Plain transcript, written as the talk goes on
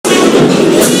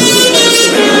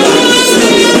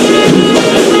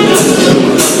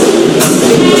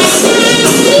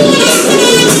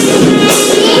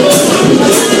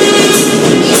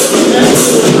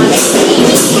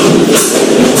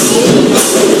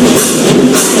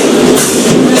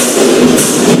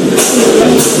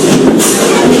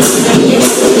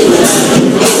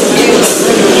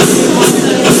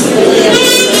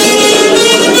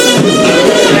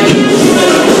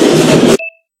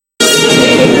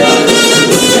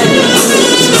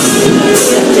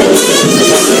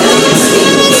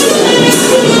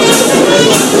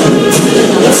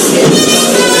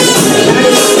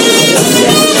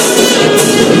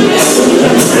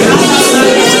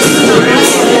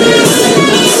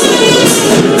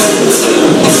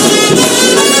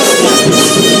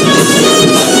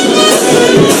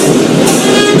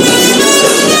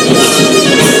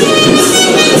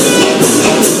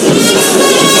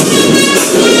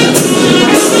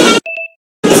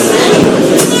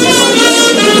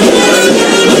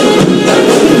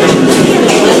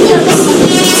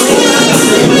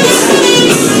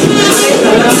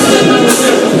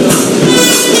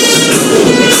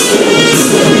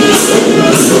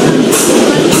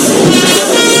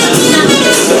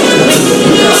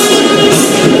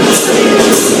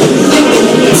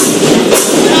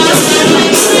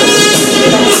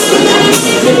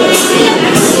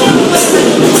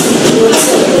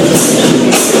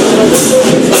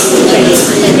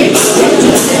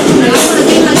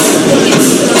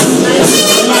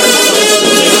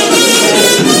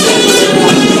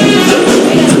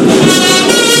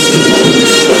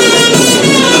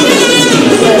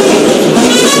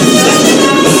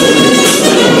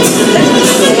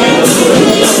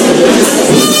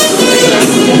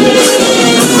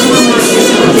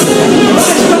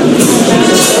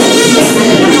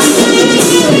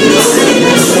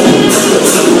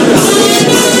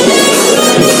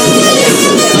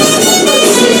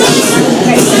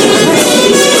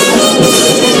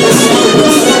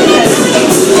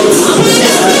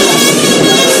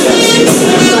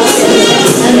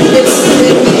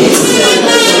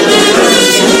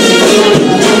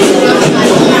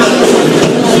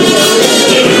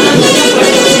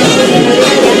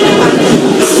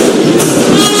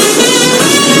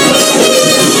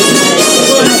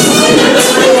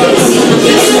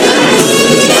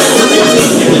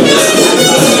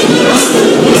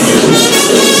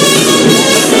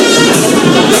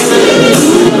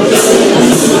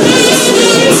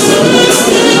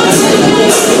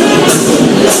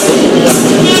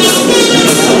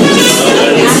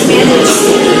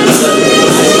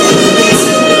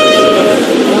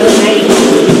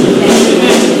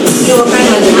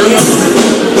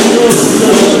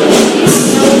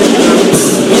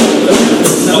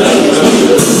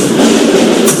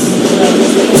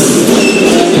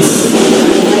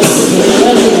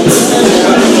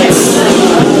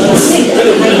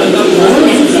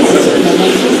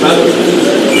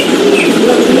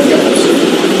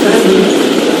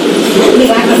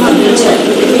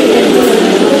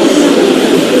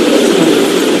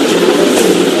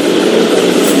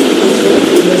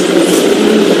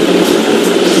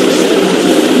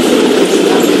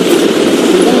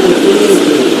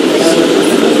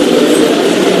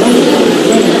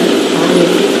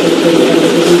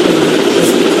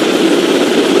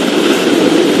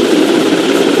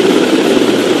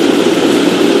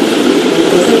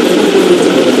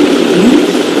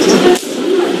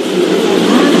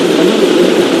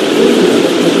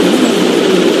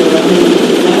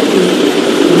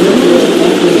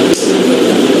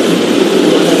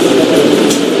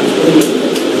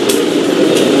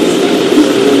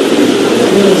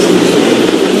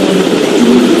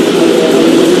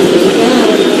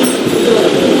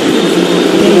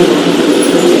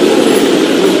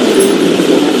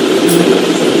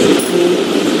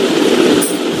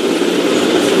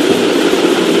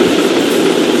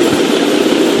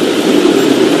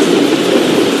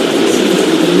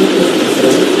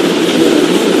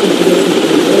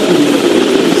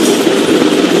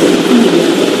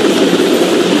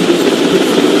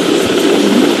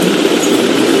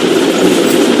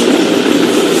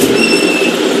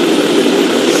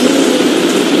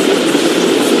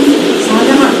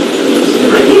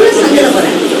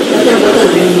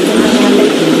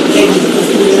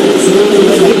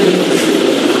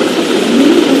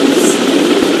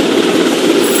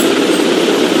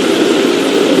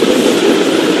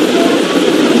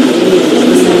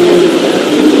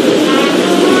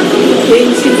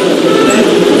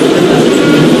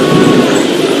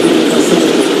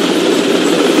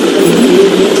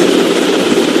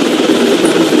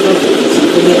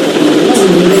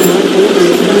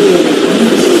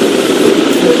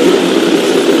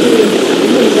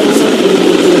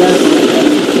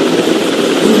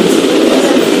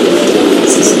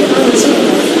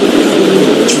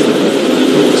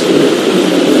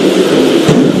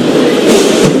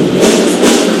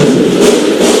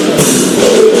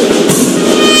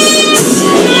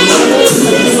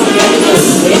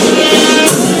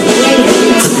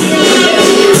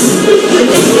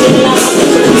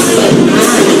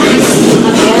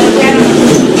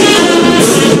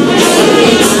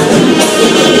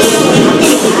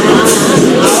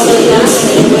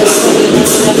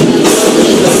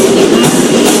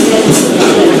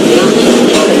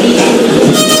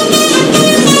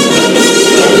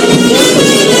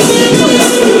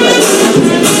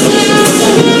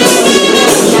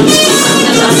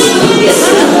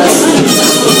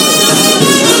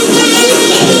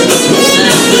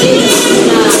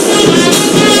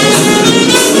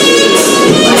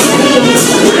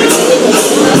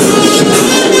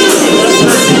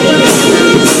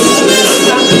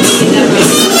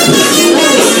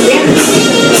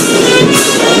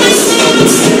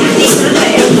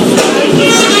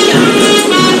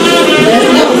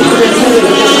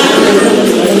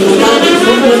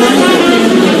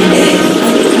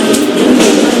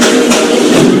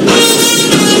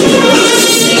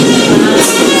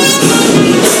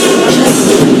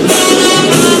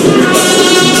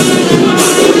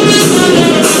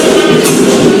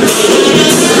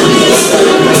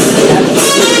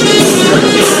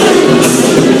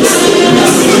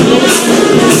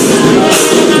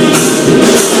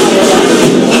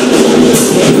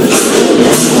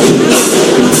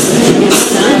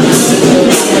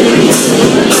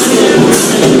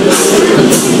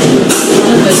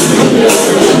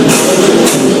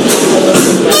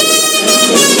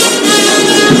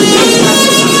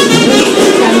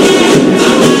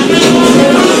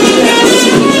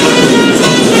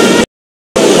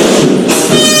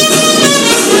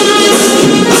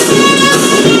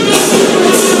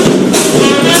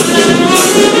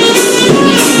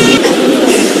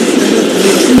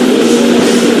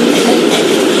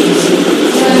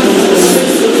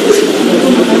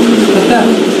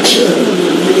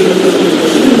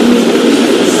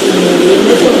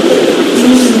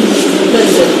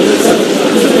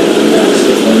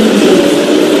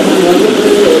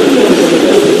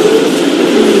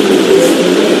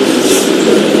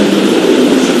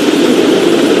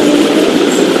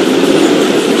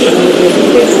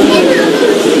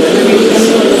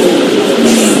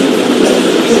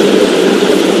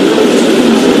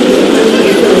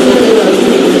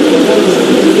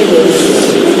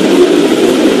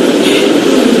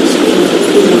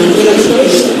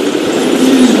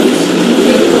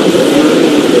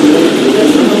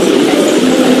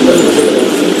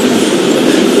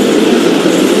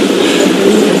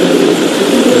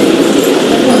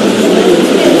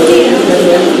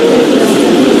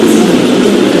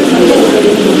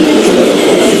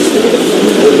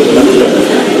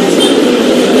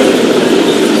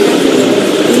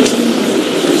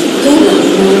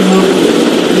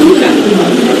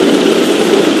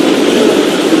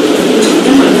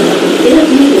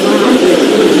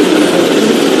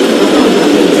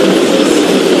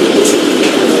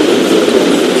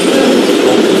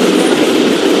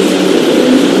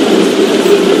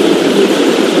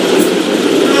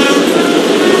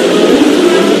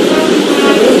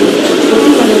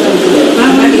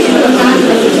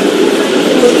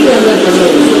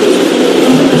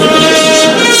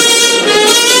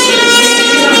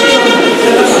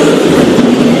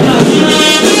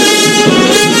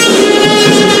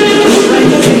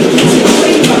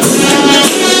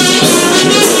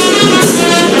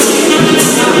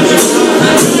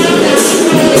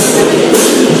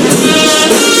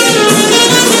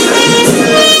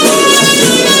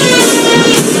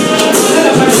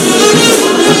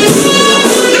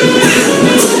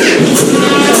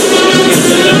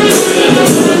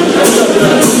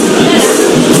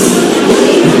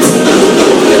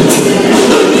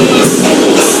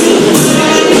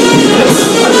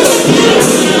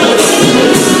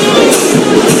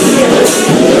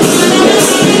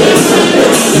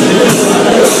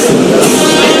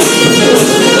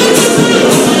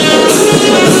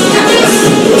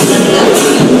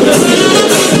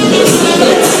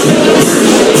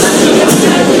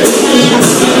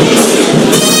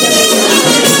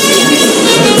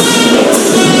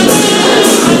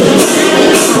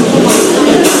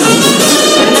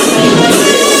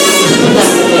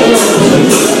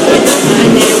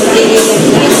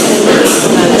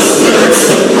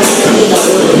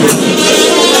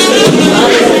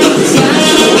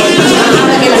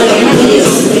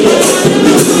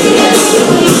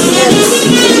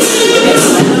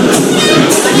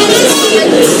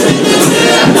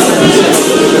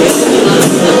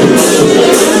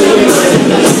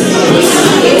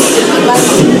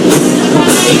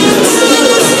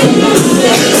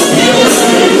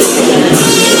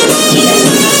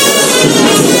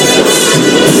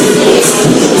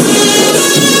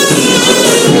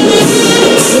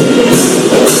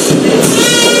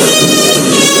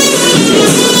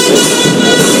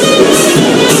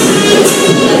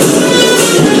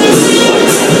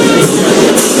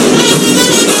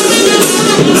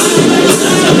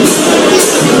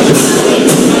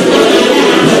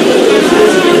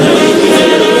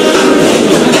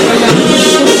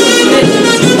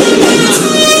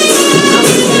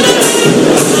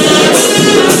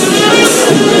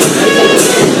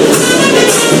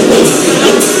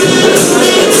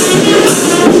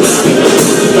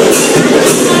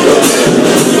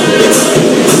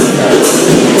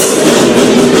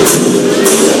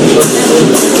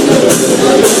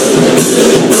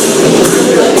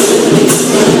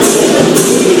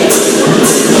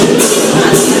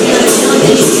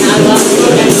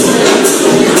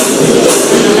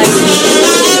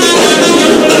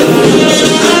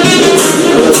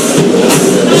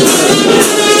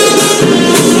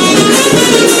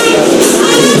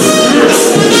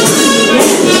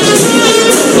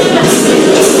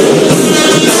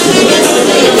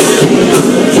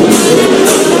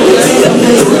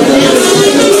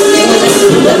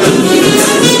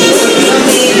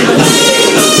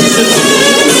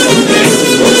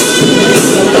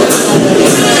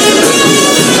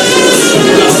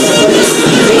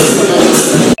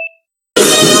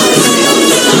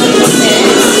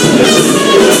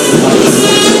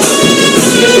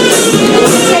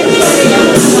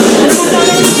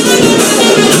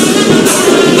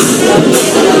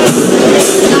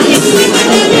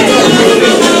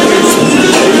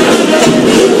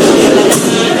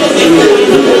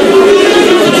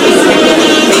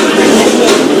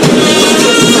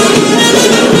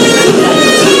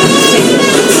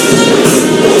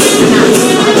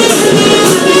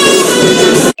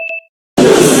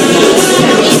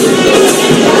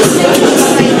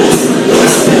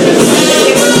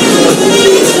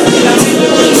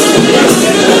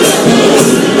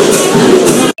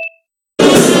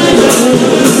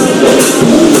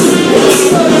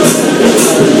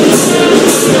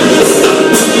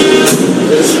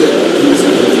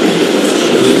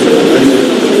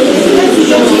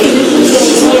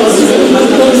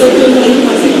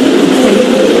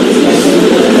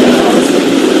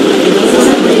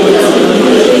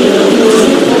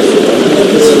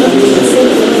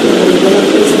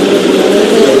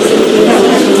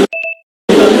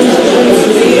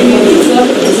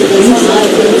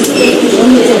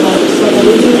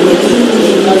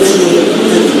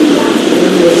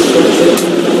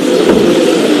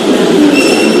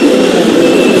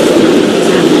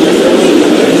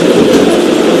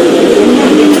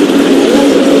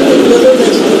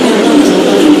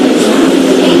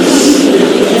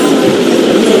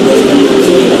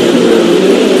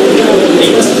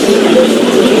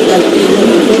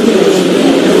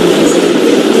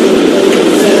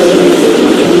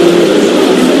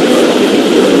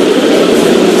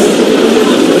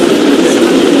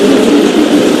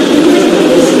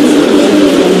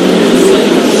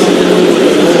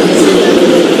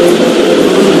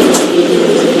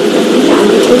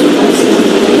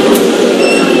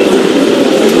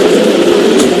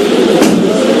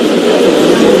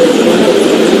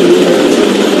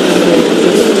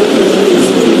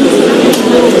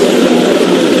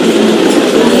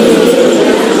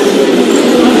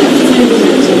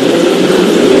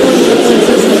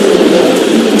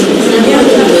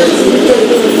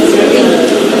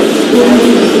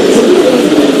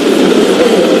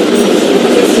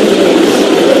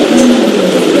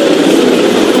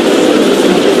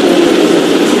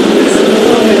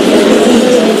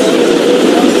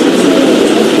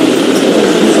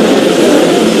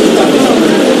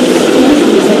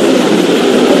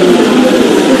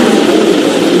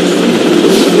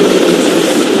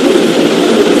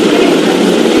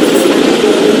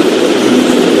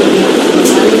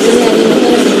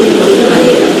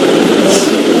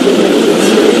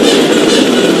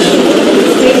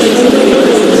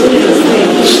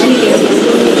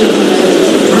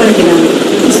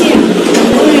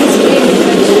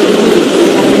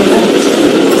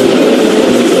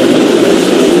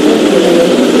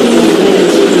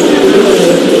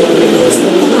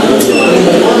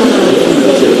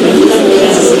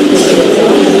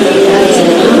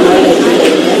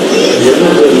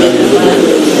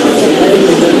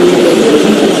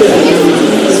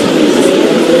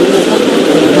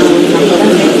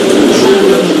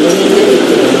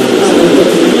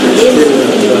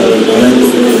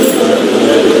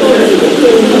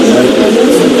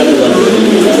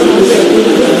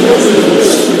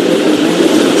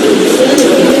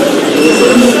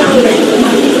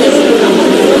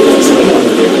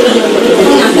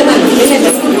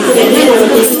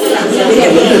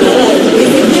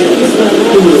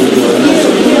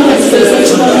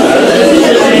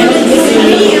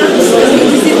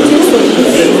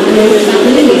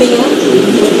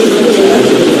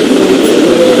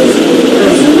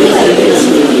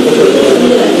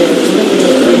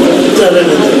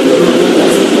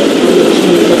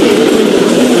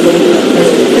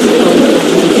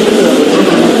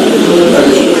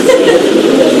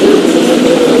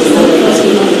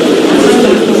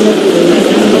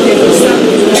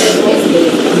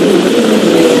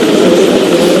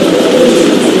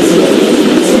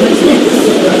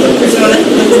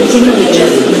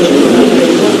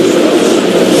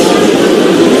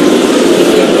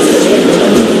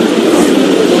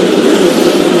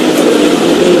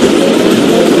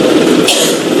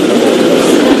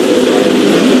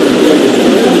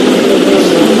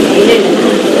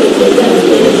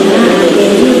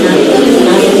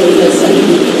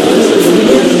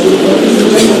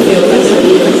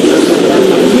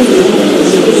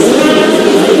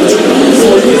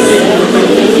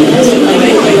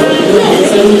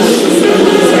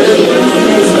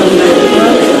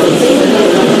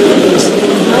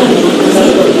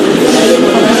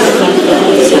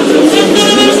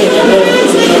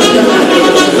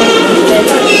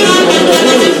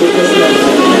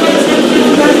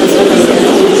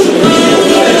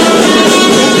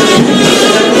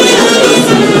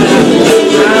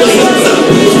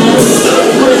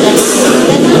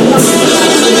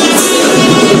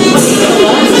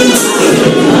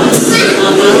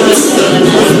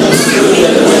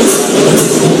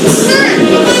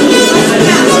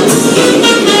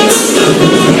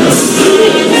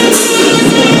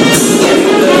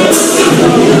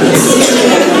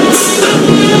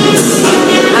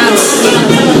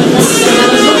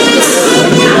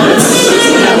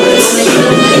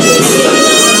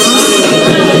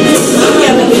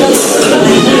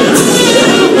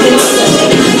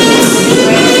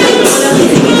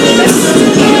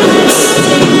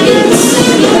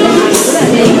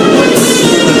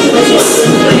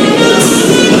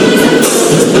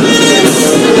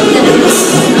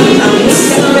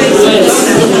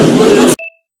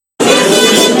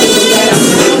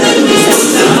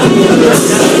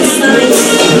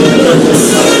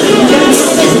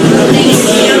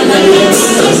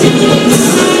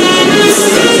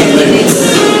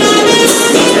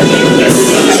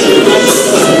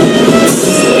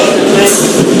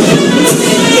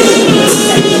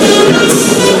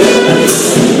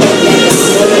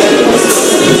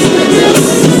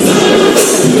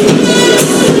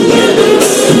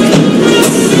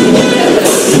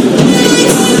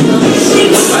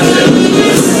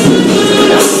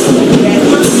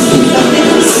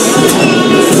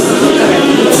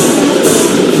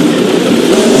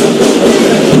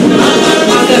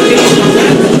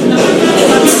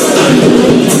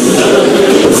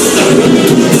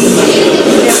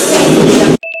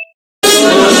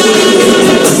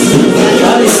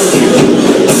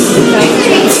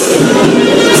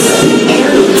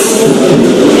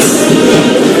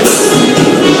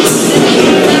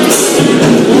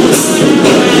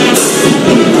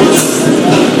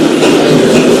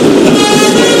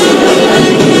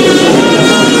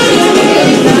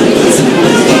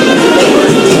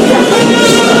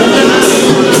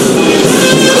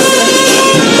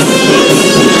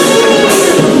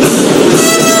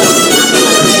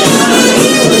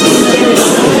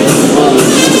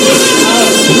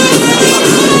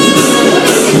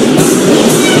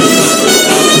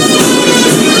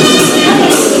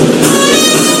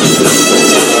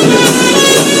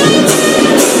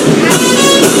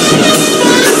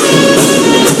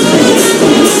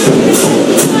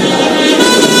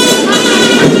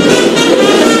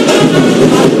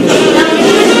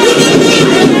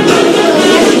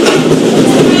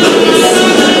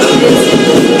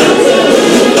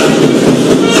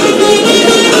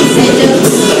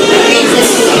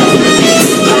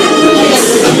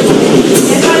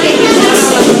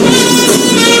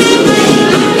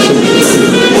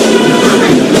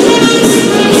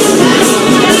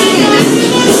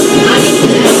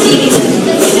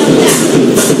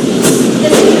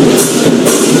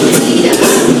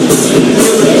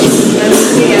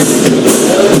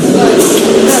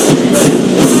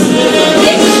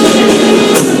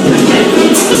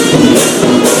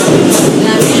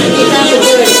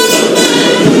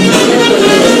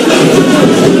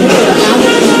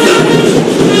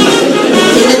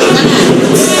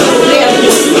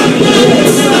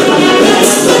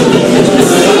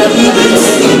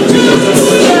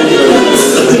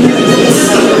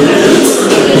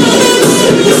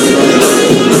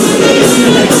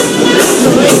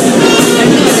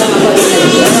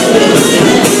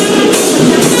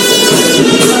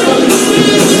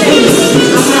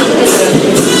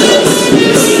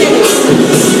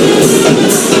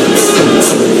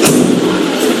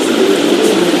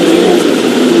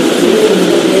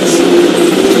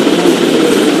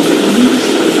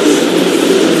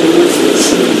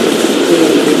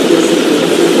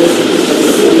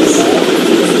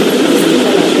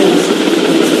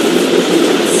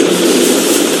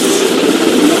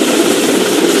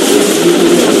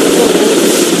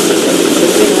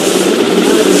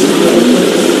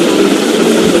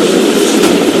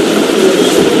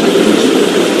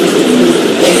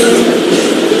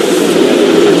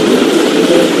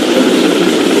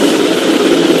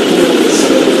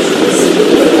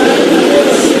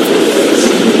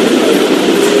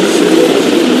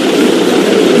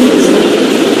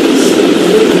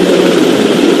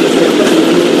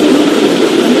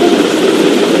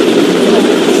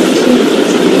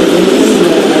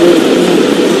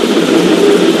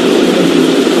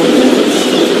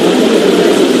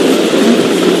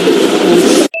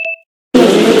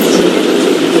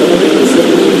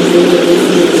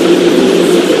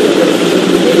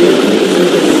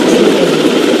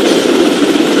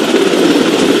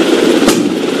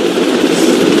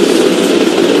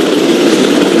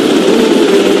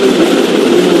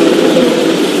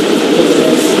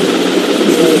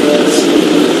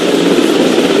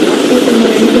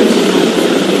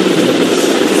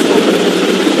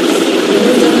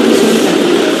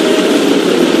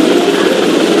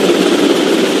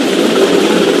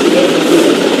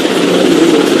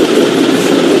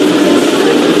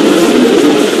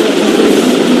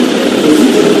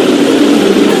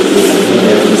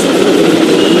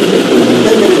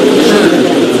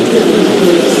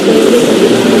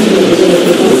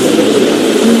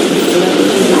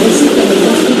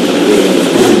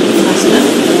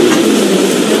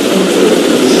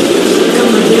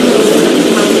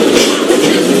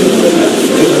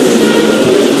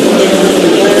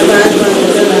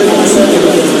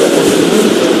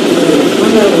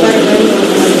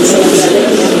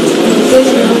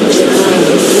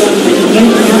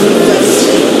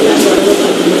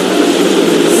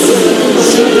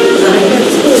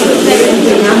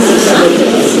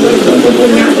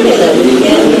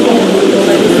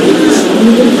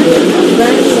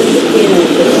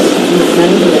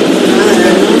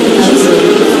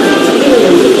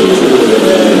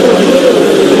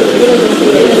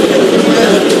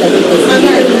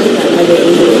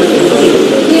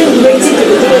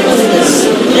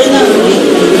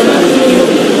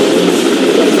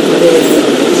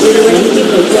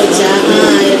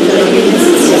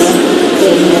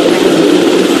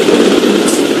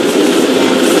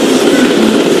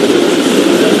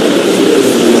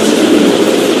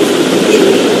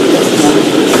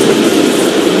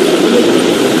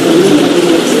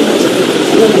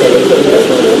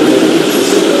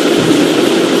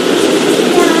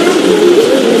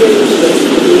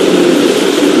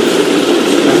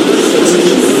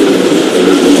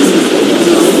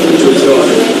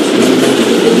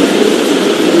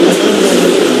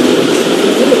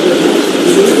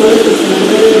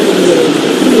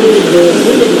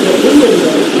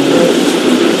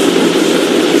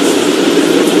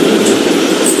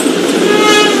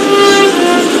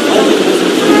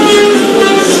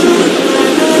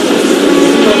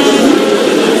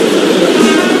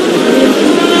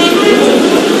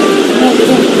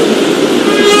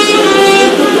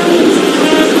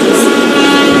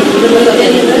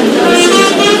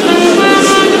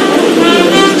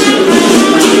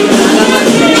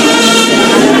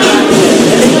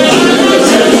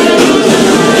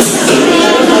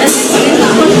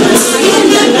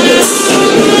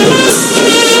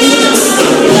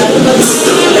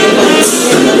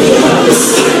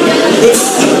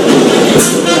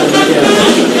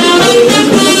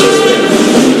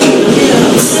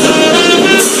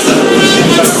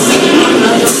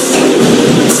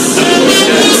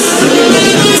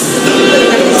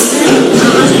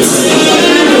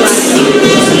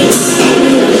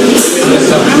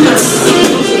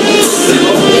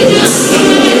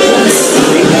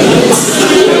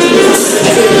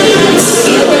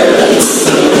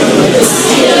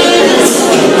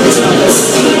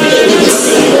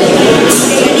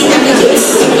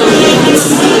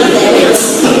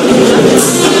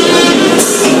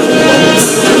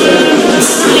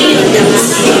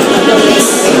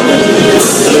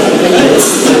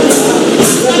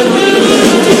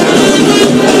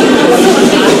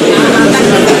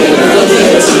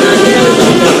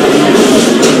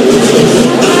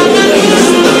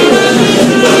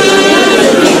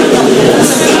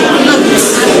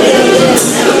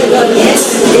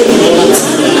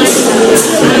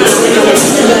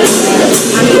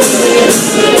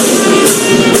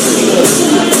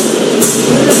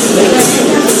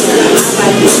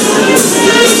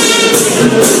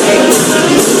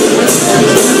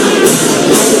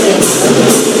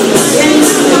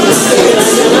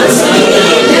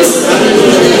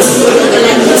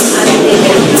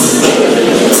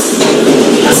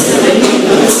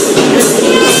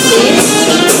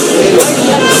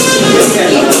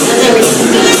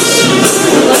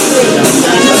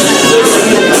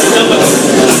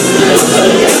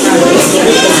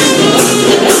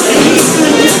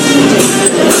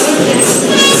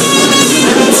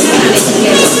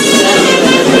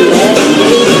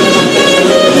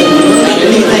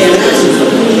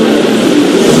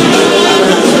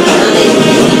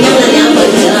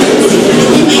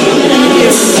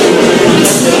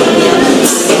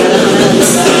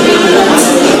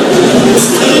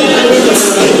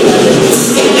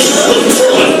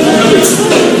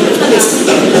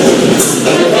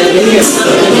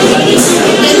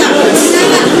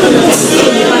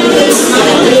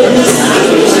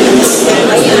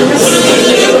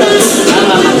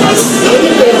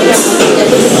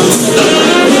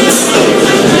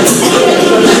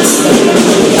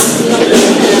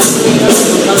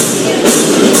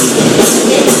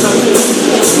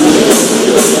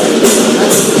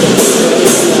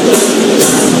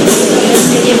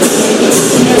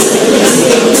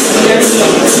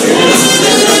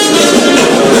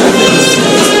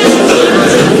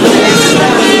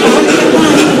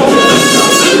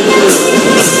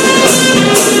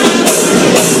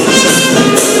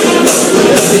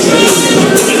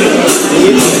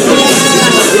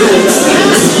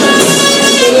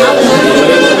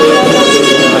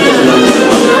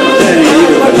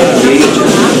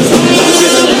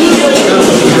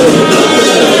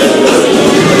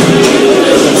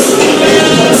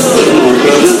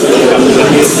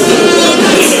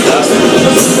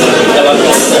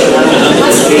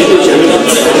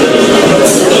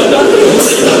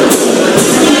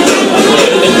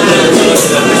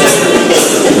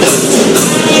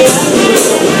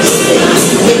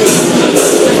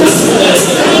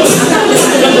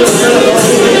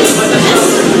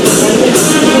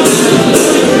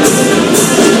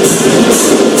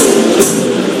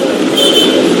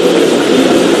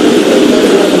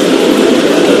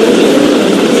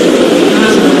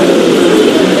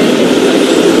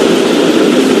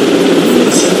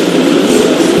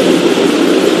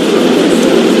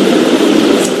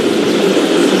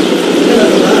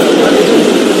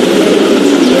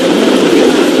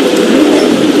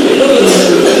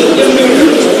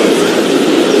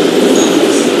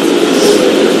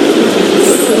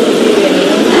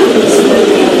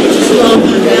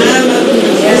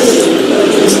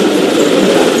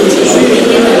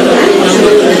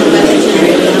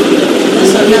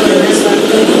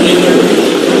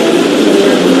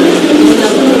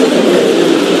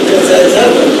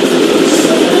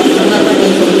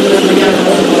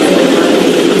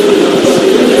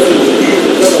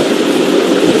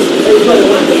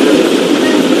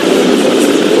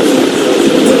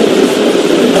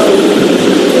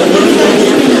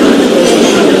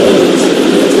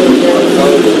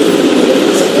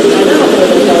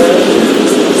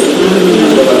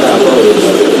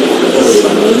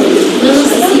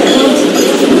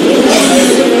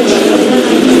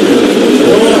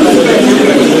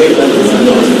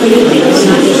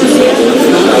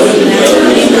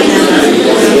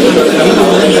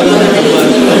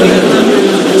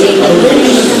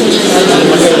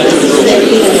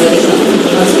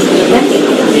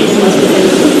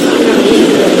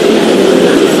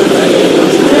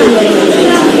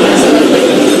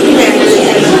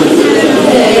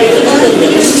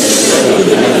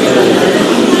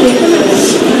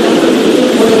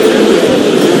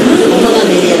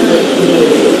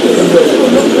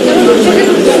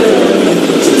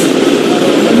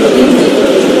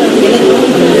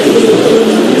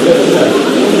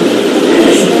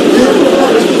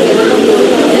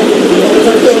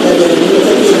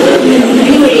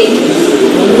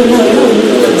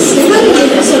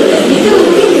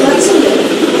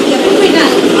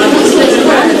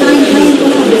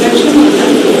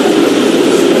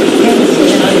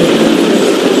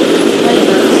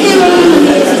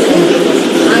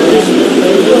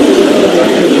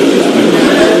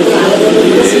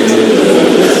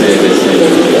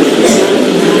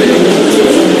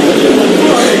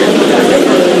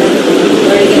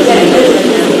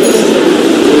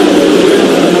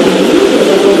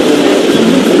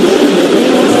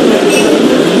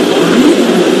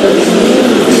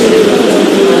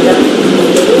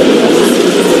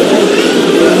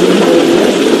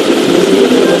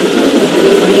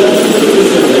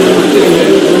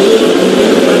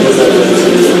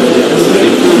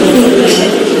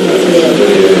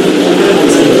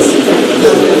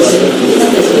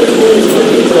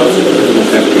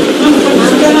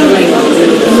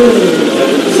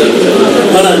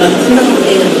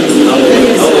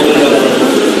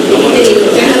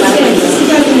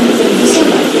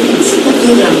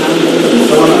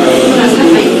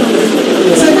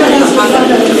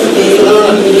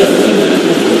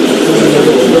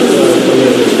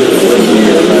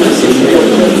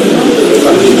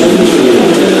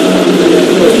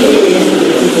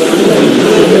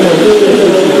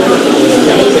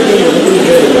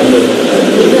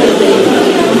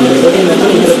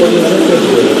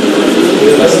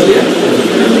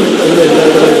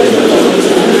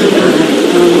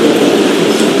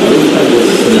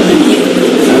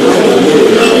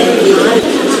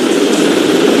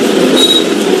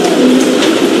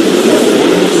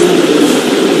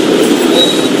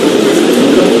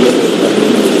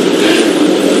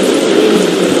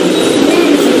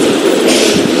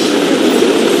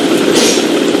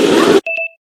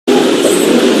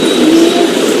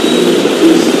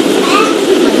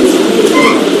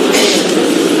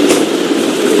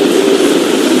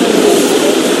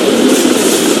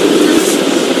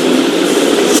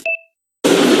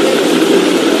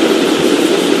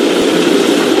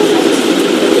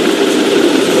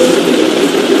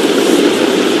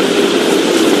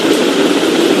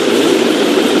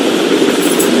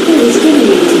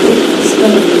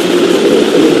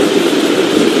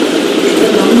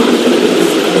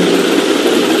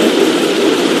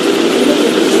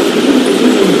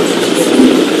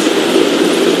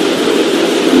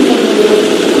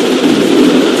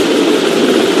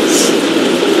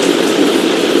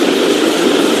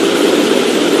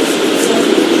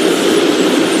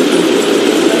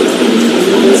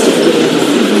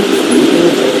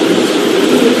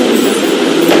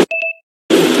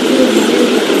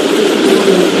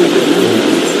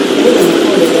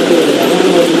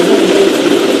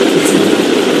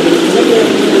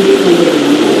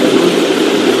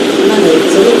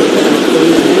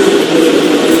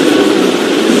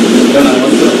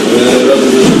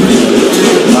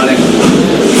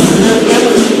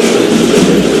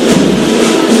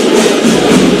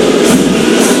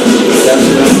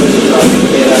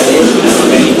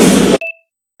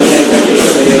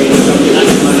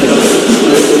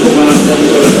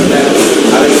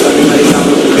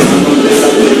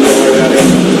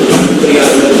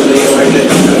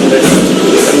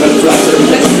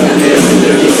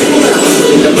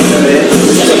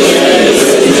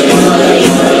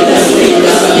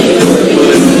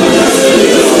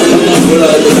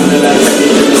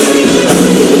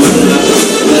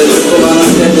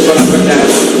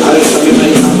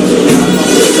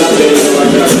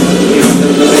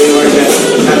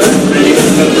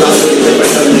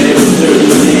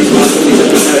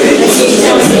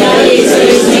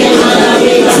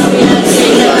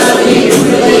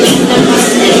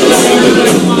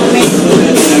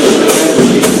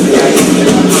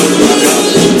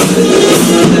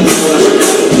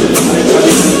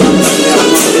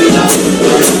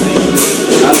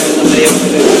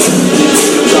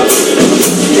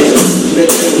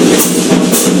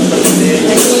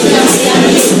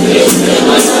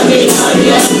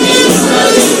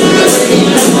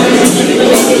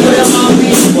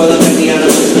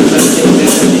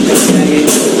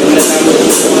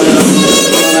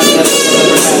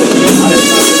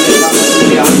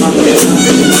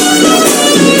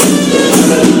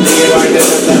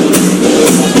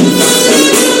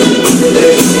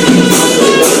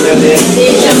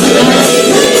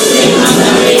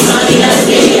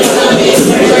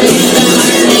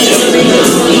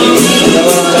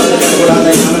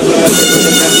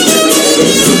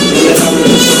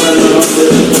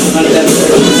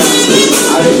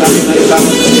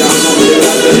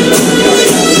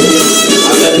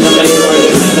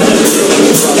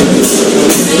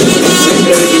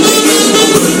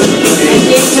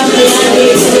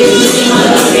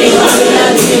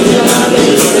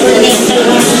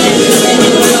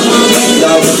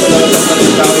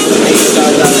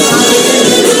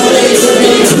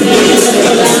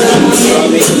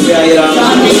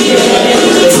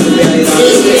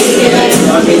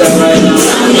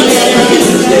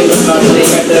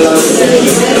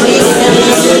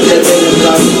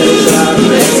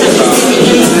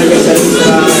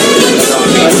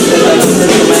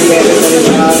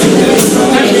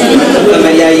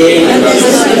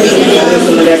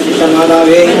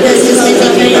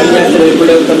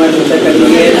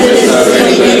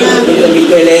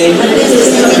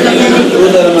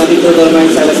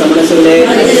தூதர்மாய் சகல சமணசுகளே,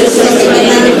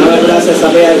 நவவிலாச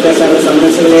சபையா இருக்க சகல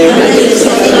சமணசுகளே,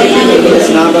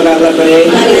 ஸ்நாபகாரப்பரே,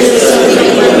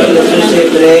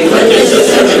 சுஷேத்ரே,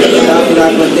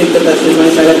 தாக்குடாத்ம தீர்த்த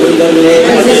தர்சிமாய் சகல புனிதர்களே,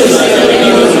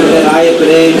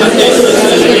 ராயப்பரே,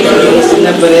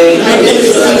 சின்னப்பரே,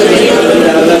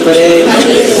 அரளப்பரே,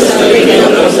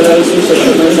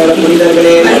 சகல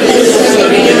புனிதர்களே,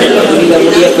 புனித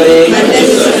முடியப்பரே,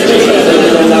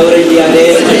 லௌரண்டியாரே,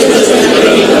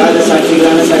 ராஜ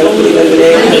சாட்சிகளான சகல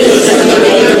புனிதர்களே,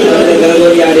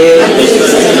 கரகோரியாரே,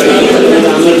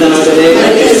 அமிர்தநாதரே,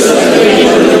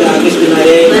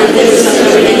 அகிஷ்ணரே,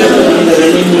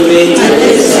 ரணிமுவே,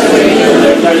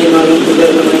 ரட்டாளியமாகும்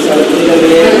புனிதர்களான சகல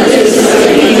புனிதர்களே,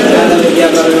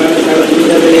 வித்யாபாரமான சகல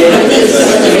புனிதர்களே,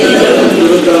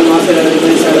 குருகுலம்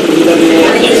ஆசிரியர்களான சகல புனிதர்களே,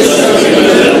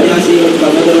 சன்னியாசியும்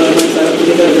சகோதரர்களான சகல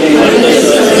புனிதர்களே,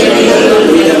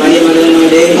 புனித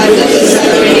மரியமகனாலே,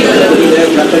 புனித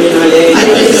கத்தலினாலே,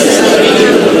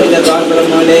 புனித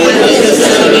பார்பரமாலே,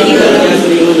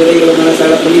 சன்னியாசிரிகளும் விரைகளுமான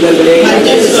சகல புனிதர்களே,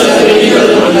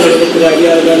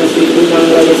 அடியார்களான ஸ்ரீ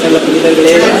பூமானங்களாக சகல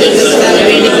புனிதர்களே,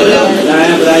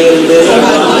 தயாபராயிருந்து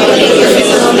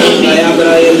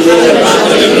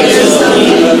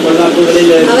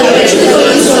கொல்லாப்புகளில்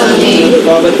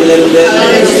கோபத்திலிருந்து,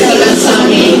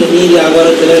 நீதி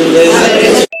ஆகாரத்திலிருந்து,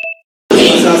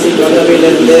 சாசி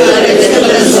பதவியிலிருந்து,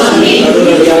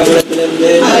 கருணாபுரத்திலிருந்து,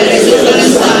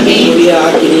 புதிய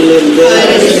ஆக்கினியிலிருந்து,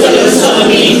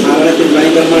 அவரத்தின்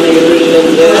பயங்கரமான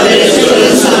இருளிலிருந்து,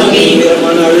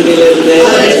 வீரமான அழுகிலிருந்து,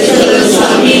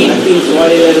 அக்கின்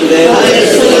சுவாலிலிருந்து,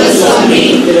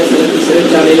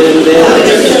 சிறைச்சாலையிலிருந்து,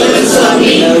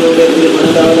 அவருடைய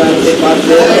திருமணத்தை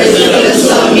பார்த்து,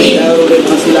 அவருடைய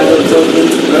மசிலாத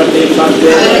உற்சவத்தின் வரத்தை பார்த்து,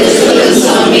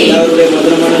 அவருடைய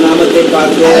மதுரமான நாமத்தை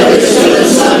பார்த்து,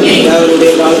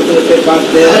 அவருடைய பாலத்துவத்தை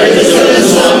பார்த்து,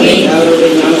 அவருடைய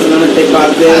ஞானஸ்நானத்தை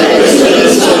பார்த்து,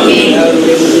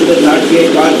 அவருடைய முதிர்ந்த சாட்சியை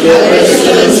பார்த்து,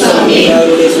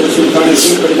 அவருடைய சுறுசுறுப்பான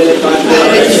கீழ்ப்படுதலை பார்த்து,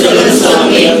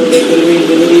 அவருடைய குருவின்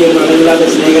விரும்பிய அளவில்லாத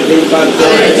சிநேகத்தை பார்த்து,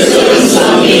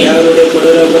 அவருடைய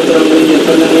கொடூர உபத்திரங்களின்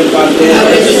நிர்பந்தங்களை பார்த்து,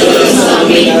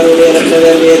 அவருடைய இரத்த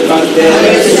வேலையை பார்த்து,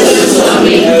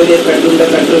 அவருடைய கட்டுண்ட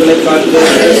கட்டுகளை பார்த்து,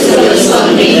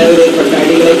 அவருடைய பட்ட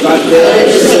அடிகளை பார்த்து,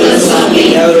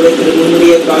 அவருடைய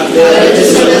திருமுடியை பார்த்து,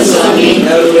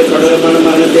 அவருடைய கொடூரமான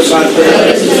மரணத்தை பார்த்து,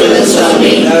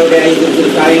 அவருடைய 5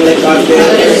 காயங்களை பார்த்து,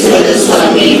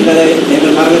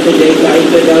 எங்கள் மரணத்தை ஜெயித்து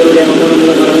ஐந்து அவருடைய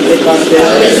மகனுள்ள மரணத்தை பார்த்து,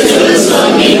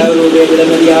 அவருடைய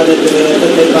விடமறியாத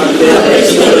ரத்தத்தை பார்த்து,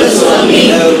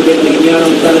 அவருடைய விஞ்ஞான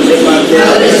உத்தானத்தை பார்த்து,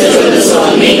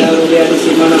 அவருடைய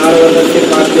அதிசயமான ஆரோக்கியத்தை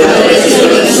பார்த்து,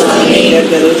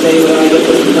 செய்வதாக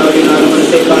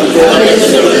ஆரம்பத்தை பார்த்து,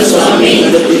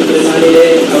 நாளிலே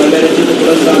அவர் ரட்சித்து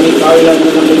குலசாமி காவிலார்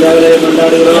நம்ம தேவரை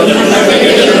கொண்டாடுகிறோம்.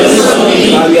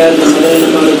 காவியார்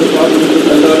மதனமானது பாவனுக்கு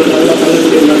தந்தவர்கள் நல்ல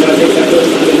பலனுடைய மன்றத்தை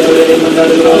கட்டுவதற்கு தேவரை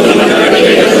கொண்டாடுகிறோம்.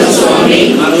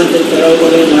 மரணத்தின்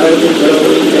பிறவுகளையும் நரகத்தின்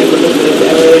பிறவுகளையும் கைப்பற்ற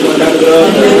தேவரை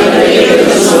கொண்டாடுகிறோம்.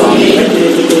 இலவசமாக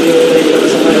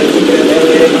ரசிக்கிற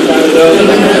தேவரை கொண்டாடுகிறோம்.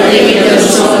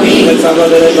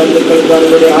 சகோதர பந்துக்கள்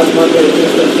அவர்களுடைய ஆத்மாக்கள்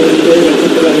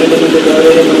ரசித்துள்ள வேண்டும் என்று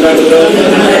தேவரை கொண்டாடுகிறோம்.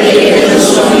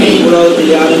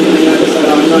 உலகத்தில் யாரும் இணையாக சில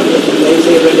ஆன்மாக்களுக்கு தயவு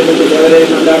செய்ய வேண்டும் என்று தேவரை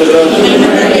கொண்டாடுகிறோம்.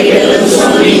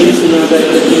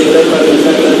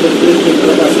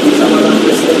 சமாதான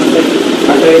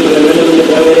அக்கறை பெற வேண்டும் என்று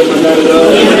தேவரை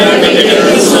கொண்டாடுகிறோம்.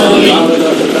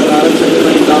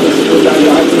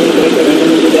 ஆட்சியை கிடைக்க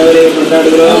வேண்டும் என்று தேவரை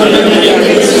கொண்டாடுகிறோம்.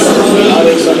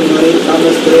 ஆவை சுவாமி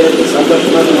தாமஸ் திரையத்தை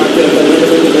சந்தோஷமாக மாற்றிருக்க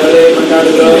வேண்டும் என்று தேவரை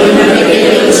கொண்டாடுகிறோம்.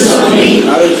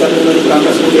 ஆவை சுவாமி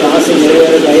தாமஸுடைய ஆசை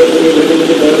நிறைவேற தயவு செய்ய வேண்டும்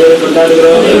என்று தேவரை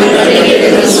கொண்டாடுகிறோம்.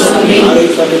 ஆவை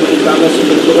சுவாமி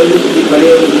தாமஸுடைய புகழ்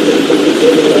பழைய வேண்டும்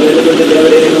என்று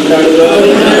தேவரை கொண்டாடுகிறோம்.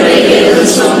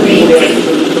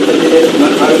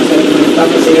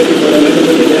 தாமஸை ஏற்றுக்கொள்ள வேண்டும்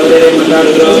என்று தேவரை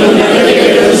கொண்டாடுகிறோம்.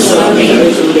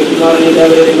 குமாரனை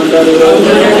தேவரை கொண்டாடுகிறோம்.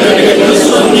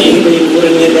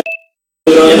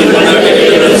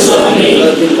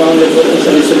 பாவங்களை போக்கும்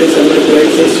சரி சொல்லி செல்வதற்கு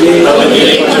வைத்தேஸ்வரி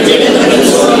பாவங்களை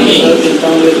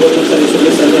போக்கும் சரி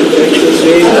சொல்லி செல்வதற்கு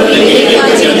வைத்தேஸ்வரி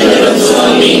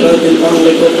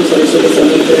பாவங்களை போக்கும் சரி சொல்லி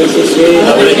செல்வதற்கு வைத்தேஸ்வரி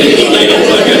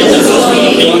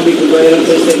சுவாமிக்கு பயிரம்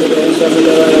பேசுகிறேன். சுவாமி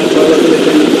தேவாலயம் பகவத்தில்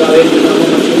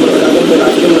நாமம் மற்றும்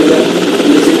ராஷ்டிரம் அல்ல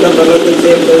இந்த சித்தம் பகவத்தில்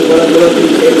சேர்ப்பது போல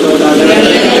குலத்தில் சேர்ப்பதாக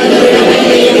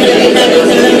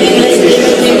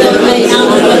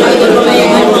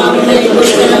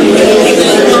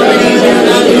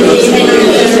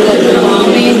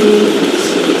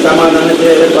சமாதானத்தை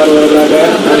எதிர்பார்ப்பவர்களாக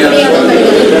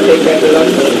கேட்கலாம்.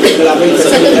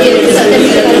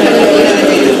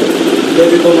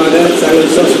 ஜெபிப்போமாக. ഞങ്ങൾ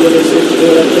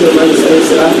വിശ്വാസത്തോടെ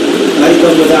മനസ്സിലാ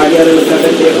നൽകുന്നത് ആചാരങ്ങൾ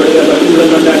കണ്ടം ചെയ്യപ്പെടുക ഭക്തിയുള്ള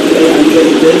മണ്ടാട്ടികളെ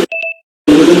അംഗീകരിച്ച്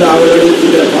மிகுந்த அவளோடு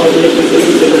இருக்கிற பாவங்களுக்கு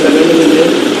செய்தி செல்ல வேண்டும் என்று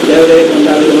தேவதையை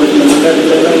கொண்டாடுகிறோம். இந்த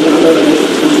மண்டாட்டங்களெல்லாம் இந்த ஆண்டோட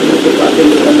பார்த்து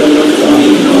கண்டோம்.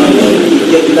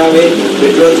 பிதாவே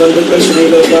பெற்றோர் பந்துக்கள்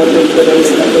சிறையில் உட்கார்ந்து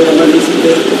கண்டோட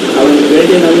மன்னித்து அவருக்கு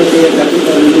வேண்டிய நன்மை செய்ய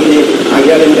கற்பித்தவர்களே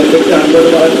ஆகியால் எங்கள் பெற்று அன்போடு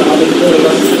வளர்த்து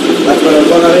ஆபத்தோடலாம் தற்போது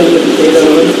ஒவ்வொரு எங்களுக்கு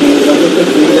செய்தவர்களும் எங்கள்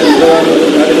பந்துக்கள் செய்த நிலவான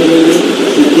கடலிலேயே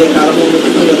நித்திய காலமும்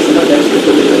வருஷமாக தரிசித்துக்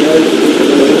கொண்டிருக்கிறார்கள்.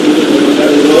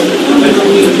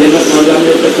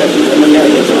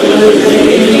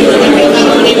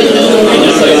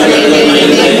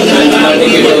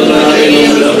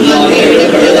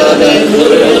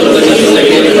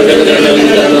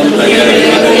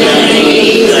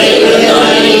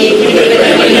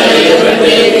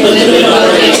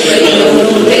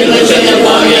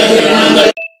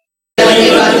 Thank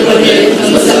you.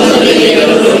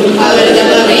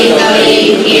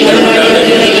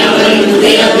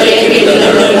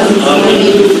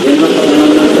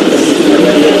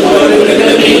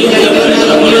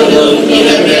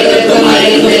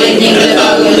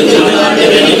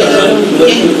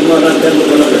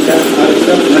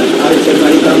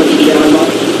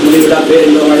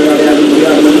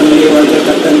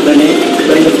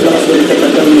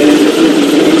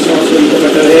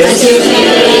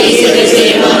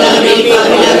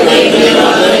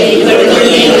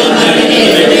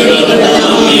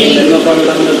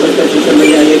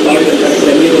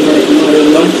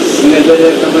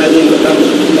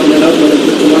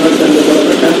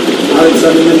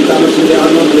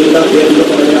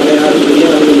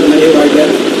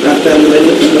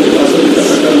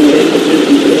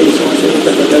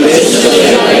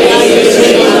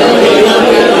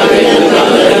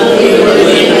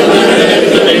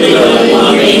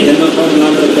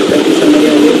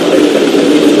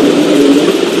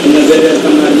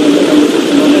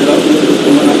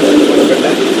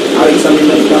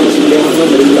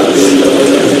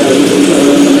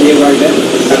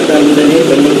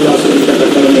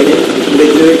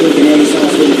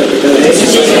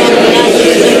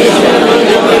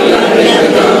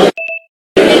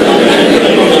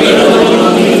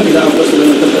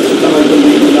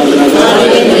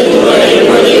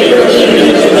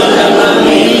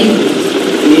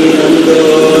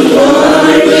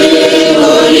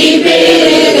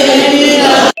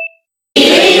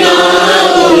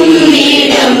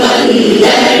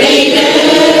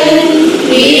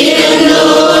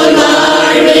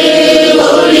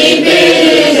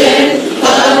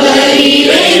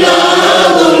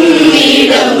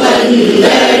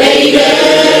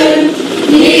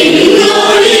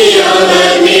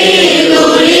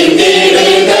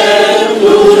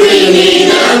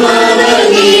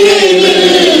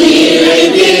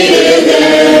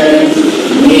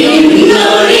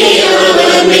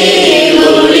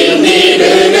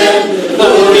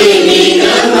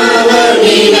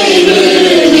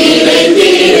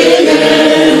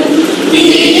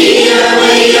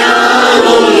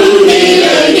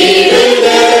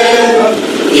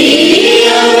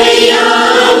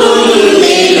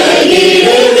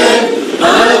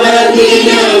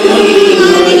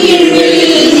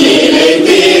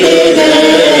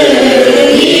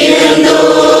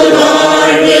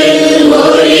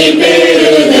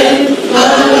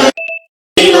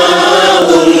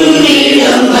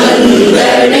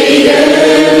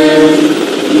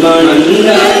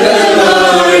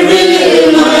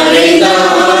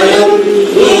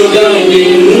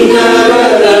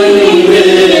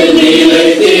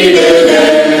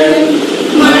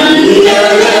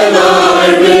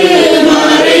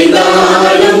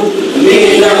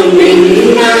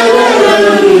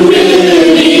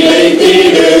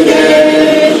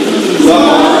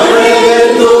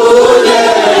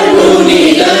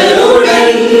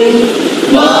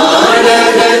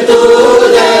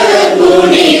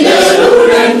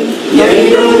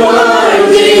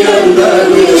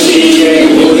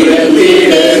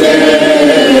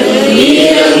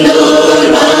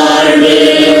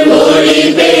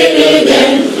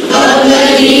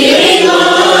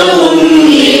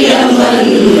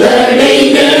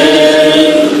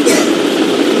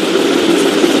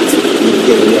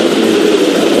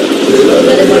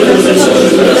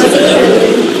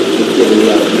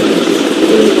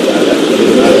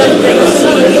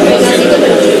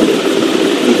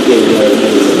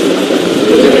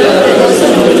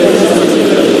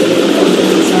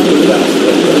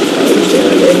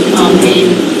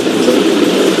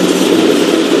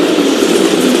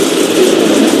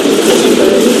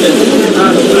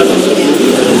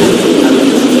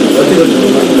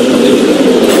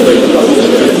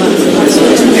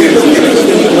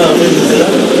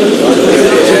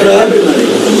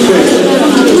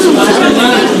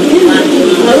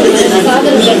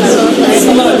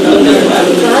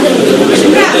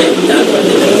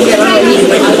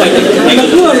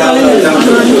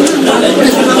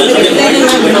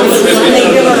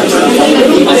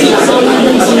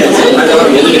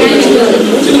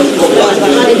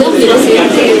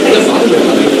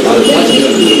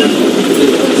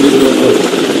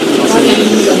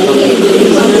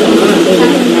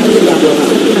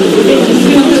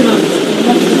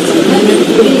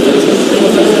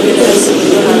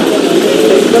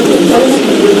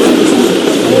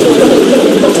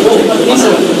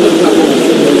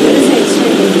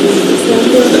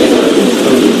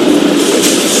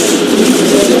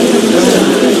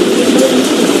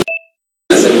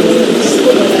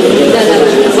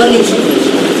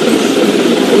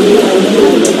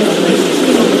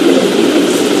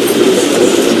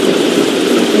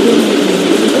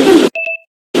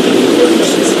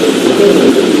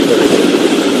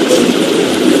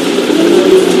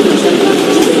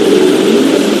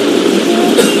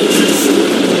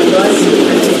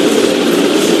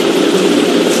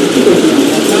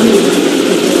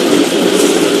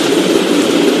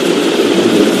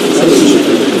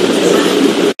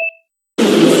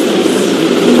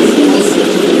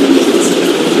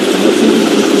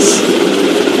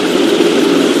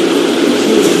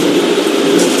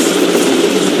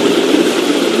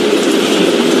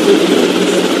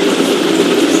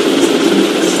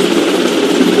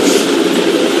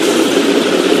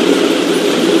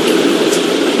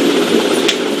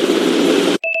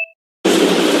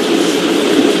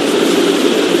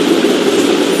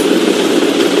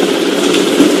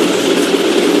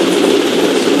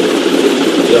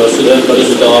 சுதன்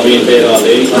பரிசுத்த ஆவியின்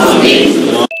பெயராலே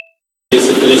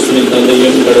இயேசு கிறிஸ்துவின்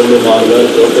தந்தையும் கடவுளும்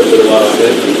ஆழ்வர் தோற்றப்படுவாராக.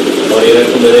 அவர்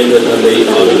இறக்கும் நிறைந்த தந்தை,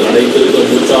 அவர்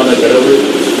அனைத்திற்கும் முற்றான கடவுள்.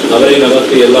 அவரை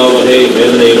நமக்கு எல்லா வகை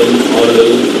வேதனையிலும்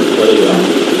ஆறுதலும் வருகிறார்.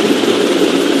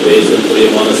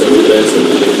 பிரியமான சகோதர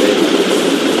சகோதரிகளே,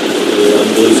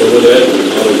 அன்பு சகோதரர்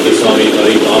ஆரோக்கியசாமி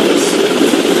மரி தாமஸ்,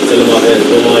 செல்லமாக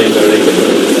தோமா என்று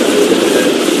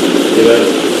அழைக்கப்படுகிறார். இவர்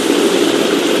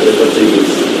இதை பற்றி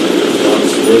நான்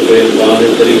சொல்கிறேன்.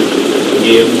 காலத்தில்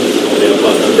இங்கேயும் அவருடைய அப்பா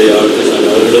தந்தை ஆரோக்கியசாமி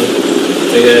அவர்களும்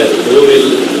மிக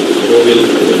கோவில்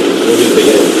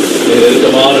பெயர் மிக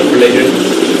நெருக்கமான பிள்ளைகள்.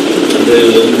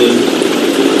 அன்றிலிருந்து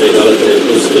இன்றைய காலத்தில்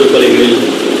திருப்பலிகளில்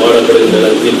பாடப்படுகின்ற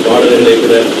லத்தீன் பாடல்களை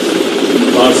கூட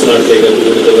பிரான்ஸ் நாட்டை கற்றுக்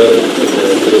கொடுத்தவர்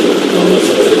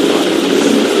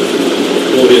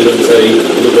கோவிலும் சரி,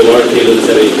 குடும்ப வாழ்க்கையிலும்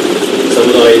சரி,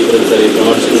 சமுதாயத்திலும் சரி,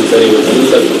 பிரான்சிலும் சரி, ஒரு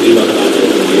நல்ல குடிமகனாக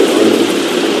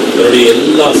தன்னுடைய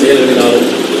எல்லா செயல்களினாலும்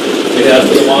மிக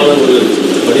அற்புதமான ஒரு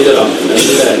மனிதராக,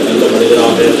 நல்ல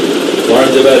மனிதராக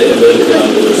வாழ்ந்தவர் என்பதற்கு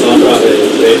நான் ஒரு சான்றாக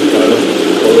இருக்கிறேன். காரணம்,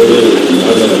 அவரோடு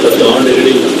அந்த 10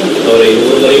 ஆண்டுகளில் அவரை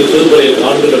ஒருவரையும் திருமுறையில்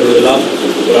காண்கின்ற பொழுதெல்லாம்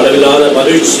ஒரு அளவில்லாத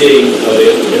மகிழ்ச்சியை அவர்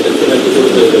எனக்கு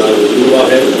கொடுத்திருக்கிறார். ஒரு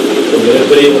குருவாக ஒரு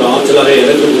மிகப்பெரிய ஒரு ஆற்றலாக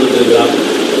எனக்கு கொடுத்திருக்கிறார்.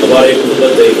 அவ்வாறே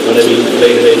குடும்பத்தை, மனைவி,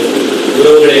 பிள்ளைகளை,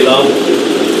 உறவுகளை எல்லாம்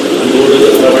அன்போடு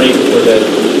அரவணைத்துக் கொண்ட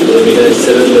ஒரு மிக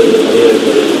சிறந்த மனிதர்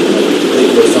என்பதை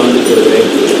ஒரு சார்ந்து கொடுக்கிறேன்.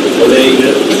 அவருடைய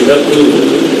இறப்பு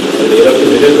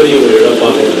மிகப்பெரிய ஒரு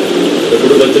இழப்பாக இந்த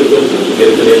குடும்பத்திற்கும்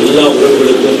இருக்கிற எல்லா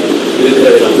உறவுகளுக்கும்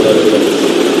இருக்கிறதை நாம் உணர்கிறோம்.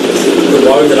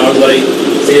 வாழ்ந்த நாள் வரை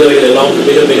செய்தவைகள் எல்லாம்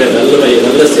மிக மிக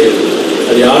நல்ல செயல்.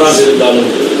 அது யாராக இருந்தாலும்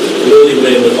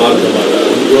விரோதிகளை என்று பார்க்க மாட்டார்.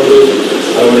 அன்றோடு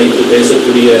அரவணைத்து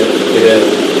பேசக்கூடிய மிக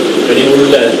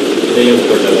கனிவுள்ள இதயம்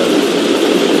கொண்டவர்.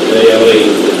 அவரை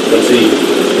பற்றி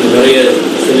நிறைய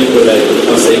சொல்லிக்கொள்ள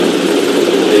ஆசை.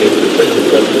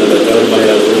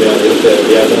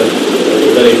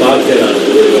 உடலை பார்க்க நான்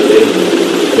வந்தேன்.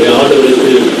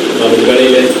 ஆண்டவருக்கு நாம்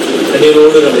கடையில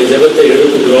கண்ணீரோடு நம்முடைய ஜெபத்தை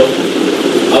எழுப்புகிறோம்.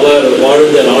 அவர்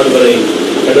வாழ்ந்த நாள் வரை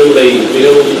கடவுளை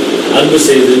மிகவும் அன்பு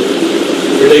செய்து,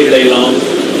 பிள்ளைகளையெல்லாம்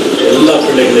எல்லா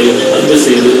பிள்ளைகளையும் அன்பு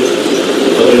செய்து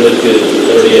அவர்களுக்கு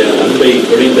அவருடைய அன்பை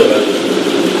பொழிந்தவர்.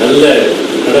 நல்ல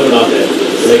கணவனாக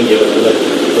விளங்கியவர், நல்ல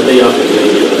தந்தையாக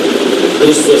விளங்கியவர்.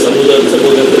 கிறிஸ்துவ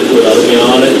சமூகத்திற்கு ஒரு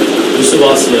அருமையான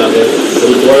விசுவாசியாக,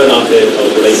 ஒரு தோழனாக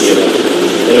அவர் விளங்கியவர்.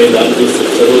 எனவே இந்த அன்பு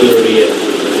சகோதரருடைய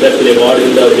இடத்திலே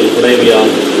வாழ்கின்ற அவருடைய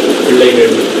துணைவியால்,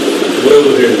 பிள்ளைகள்,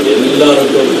 உறவுகள்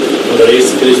எல்லாருக்கும் அவர்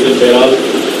இயேசு கிறிஸ்துவின் பெயரால்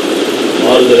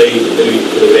ஆறுதலை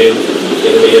தெரிவித்துக் கொள்கிறேன்.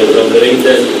 என்னுடைய உடம்பு நிறைந்த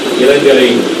இரங்கலை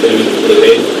தெரிவித்துக்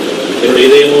கொள்கிறேன். என்னுடைய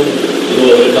இதயமும் இது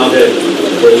அவருக்காக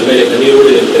எப்பொழுதுமே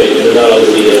கண்ணீரோடு இருக்கிறேன். என்றால்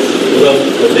அவருடைய முகம்,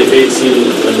 அவருடைய பேச்சில்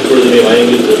நான் எப்பொழுதுமே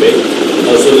வயங்கின்றேன்.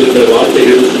 அவர் சொல்கின்ற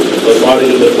வார்த்தைகள், அவர்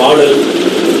பாடுகின்ற பாடல்,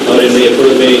 அவர் என்னை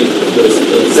எப்பொழுதுமே ஒரு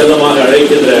செல்லமாக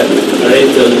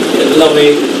அழைத்தல் எல்லாமே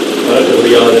மறக்க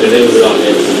முடியாத நினைவுகளாக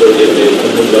இப்பொழுது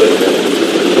முன் வருகின்றன.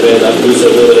 அன்பு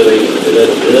சகோதரரை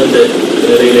இழந்த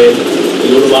நிலையிலே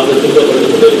தூரமாக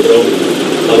துன்பப்பட்டுக் கொண்டிருக்கிறோம்.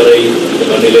 அவரை இந்த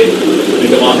மண்ணிலே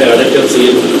மீண்டுமாக அடக்கம்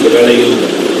செய்யும் வேளையில்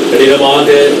கடினமாக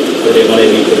அவருடைய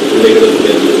மனைவி பிள்ளைகளுக்கு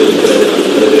இருக்கிறது நான்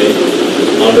கருதுகிறேன்.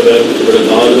 ஆண்டவர்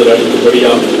உங்களுக்கு ஆறுதல்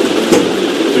அளிக்கும்படியாக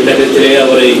விண்ணகத்திலே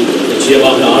அவரை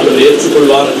நிச்சயமாக ஆண்டவர்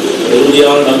ஏற்றுக்கொள்வார்.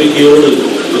 உறுதியான நம்பிக்கையோடு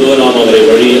நாம் அவரை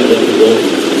வழி அனுப்புவோம்.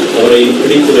 அவரை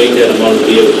பிடித்து வைக்க நம்மால்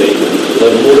முடியவில்லை.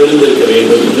 அவர் மூடிருந்து இருக்க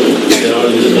வேண்டும்.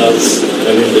 இதனால் இருந்தால்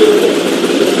நவீந்திருப்போம்.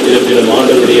 இருப்பினும்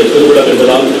ஆண்டவருடைய திருவிழா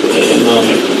என்பதால் நாம்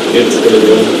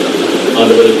ஏற்றுக்கொள்கிறோம்.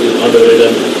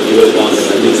 ஆண்டவரிடம் இவருக்காக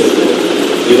நன்றி சொல்கிறோம்.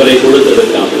 இவரை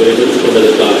கொடுத்ததற்காக, இவரை பெற்றுக்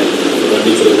கொண்டதற்காக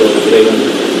நன்றி சொல்கிறோம். இறைவன்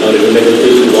அவரை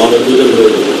விண்ணகத்தில் வாழ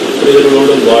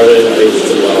புனிதர்களோடும் வாழ அழைத்து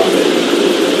செல்வாராக.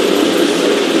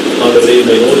 ஆண்டவரை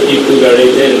என்னை நோக்கி கூறி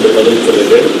அழைத்தேன் என்று பதில்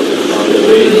சொல்லுங்கள்.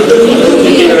 ஆண்டவரை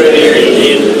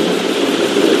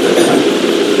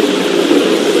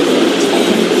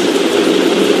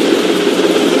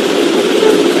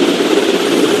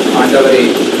ஆண்டவரே,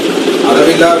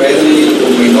 அளவில்லா வேதனையில்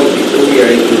உம்மை நோக்கி கூறி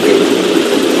அழைக்கின்றேன்.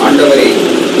 ஆண்டவரே,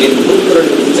 என்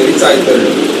கூக்குரலுக்கு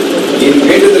செவிசாய்த்தருளும். என்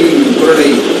வேண்டுதலின் குரலை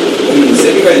உம்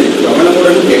செவிகள்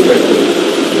கவனமுடன் கேட்கட்டும்.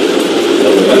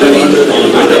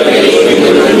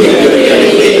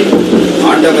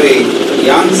 ஆண்டவரே,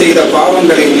 யான் செய்த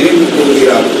பாவங்களை நினைவு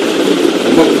கூறுகிறார்.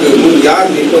 உமக்கு முன்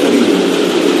யார் நிற்க முடியும்?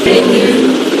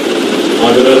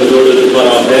 ஆண்டவர்களோடு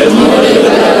இருப்பாராக.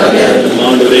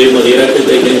 ஆண்டவரே, மது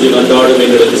இரக்கத்தை கெஞ்சி மன்றாடும்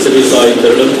எங்களுக்கு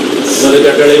செவிசாய்த்தருளும். மது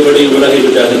கட்டளைப்படி உலகை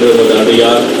விட்டு அகன்ற மது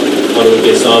அடியார்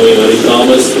ஆரோக்கியசாமி மரி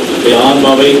தாமஸ்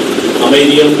ஆன்மாவை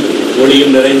அமைதியும்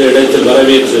ஒளியும் நிறைந்த இடத்தில்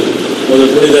வரவேற்று ஒரு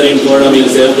புனிதரின்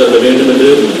தோழமையில் சேர்த்தள்ள வேண்டும் என்று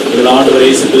எங்கள் ஆண்டவர்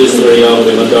இயேசு கிறிஸ்து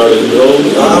வழியாக மன்றாடுகின்றோம்.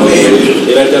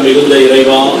 இரக்கம் மிகுந்த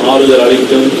இறைவா, ஆறுதல்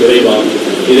அளிக்கும் இறைவா,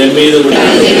 இதன் மீது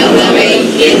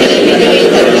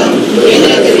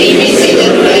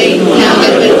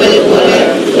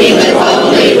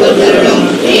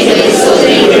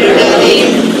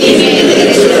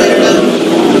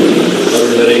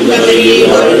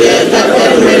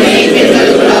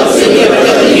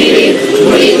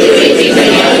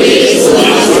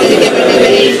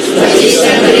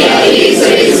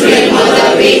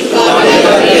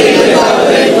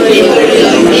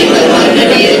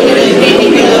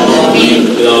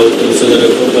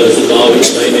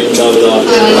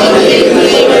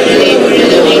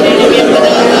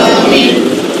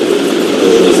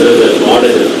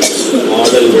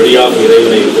பாடல் வழியாக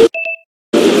இறைவனை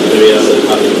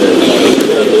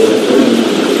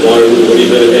வாழ்வு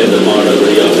ஒளிபெருக என்ற பாடல்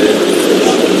வழியாக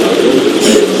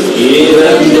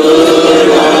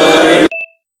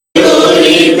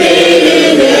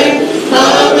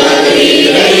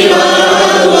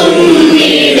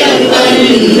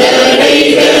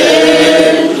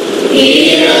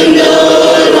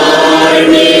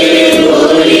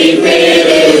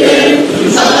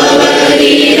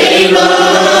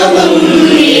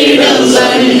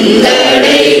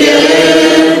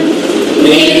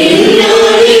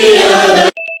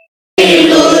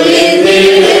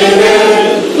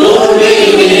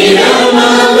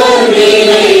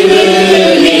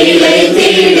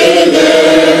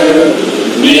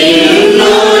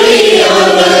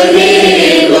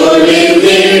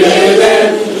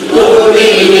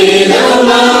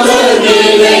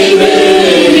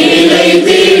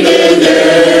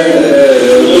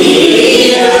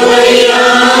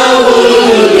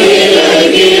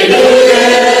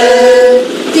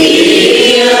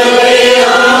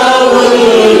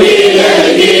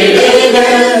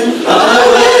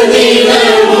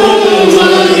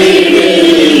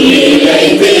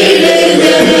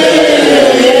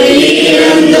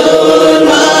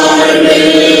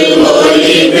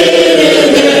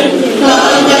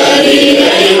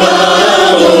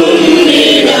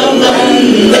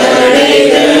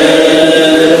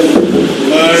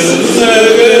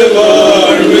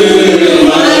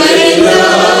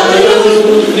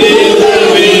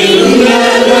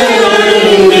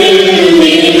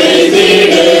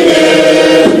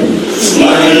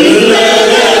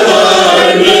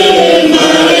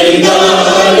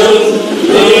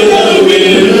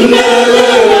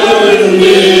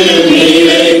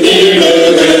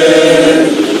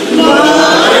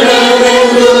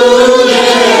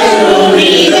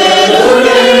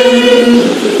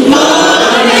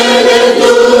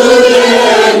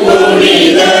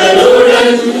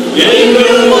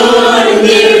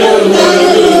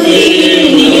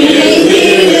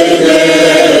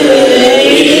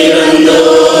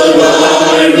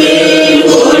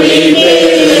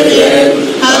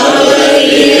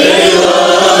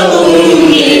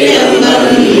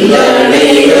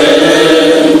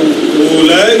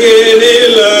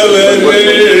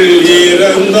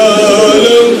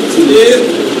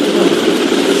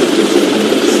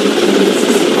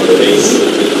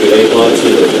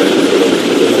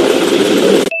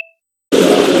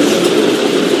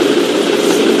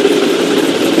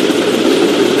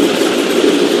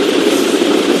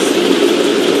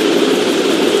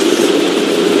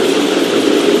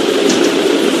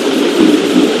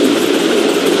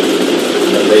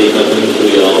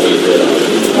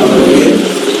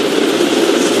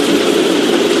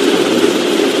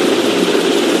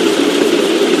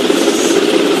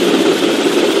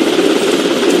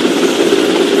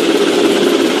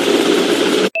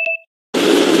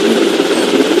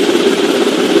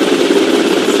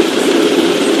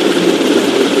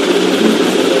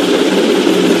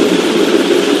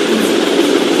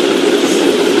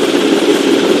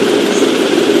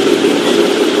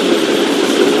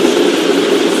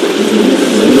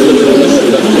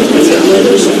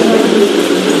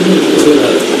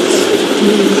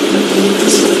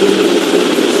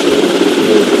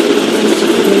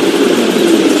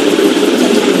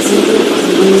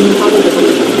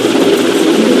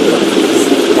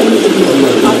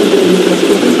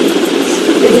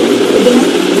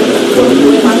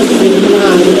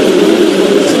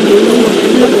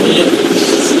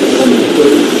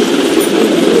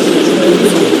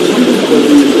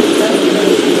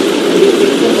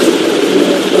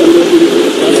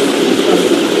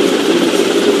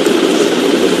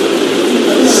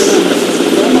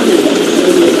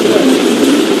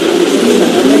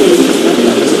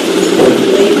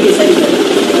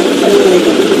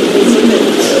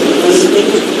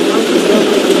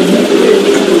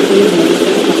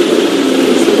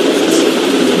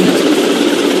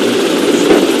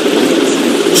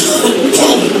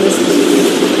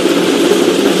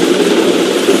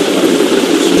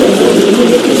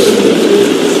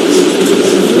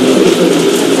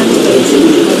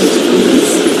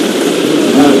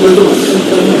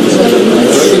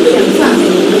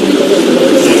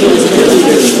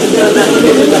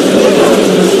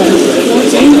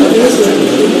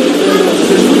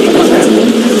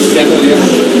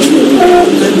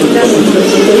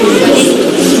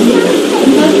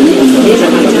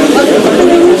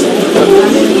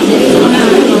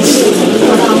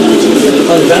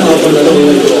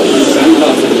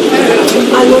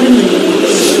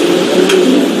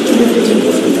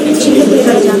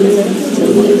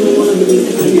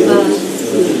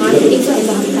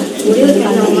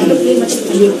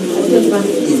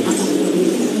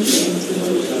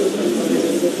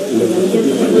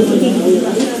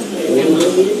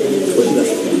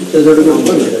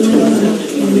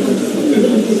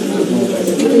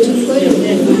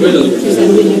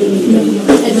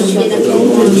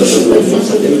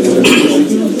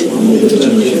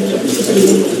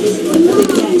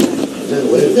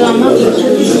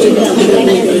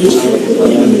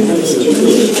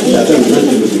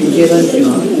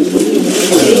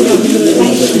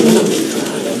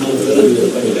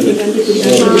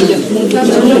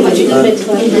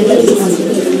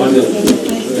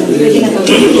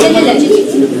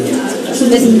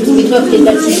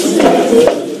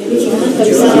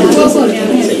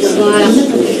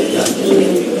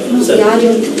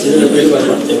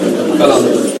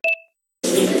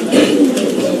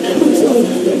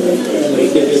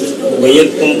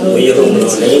உயிர்க்கும் உயிரும்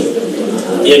நானே,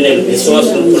 என்னில்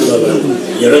விசுவாசம் கொள்பவன்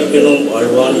இறப்பினும்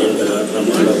வாழ்வான் என்கிறார் நம்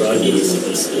ஆண்டவராகிய இயேசு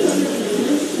கிறிஸ்து.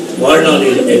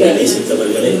 வாழ்நாளில் என்னை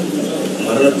நேசித்தவர்களே,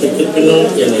 மரணத்துக்கு பின்னும்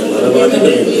என்னை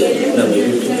மறவாதீர்கள் என்று நம்மை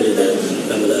விட்டு பிரிந்த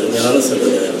நமது அருமையான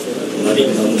சகோதரர்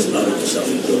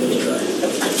Mr.Arokiasami கூறுகிறார்.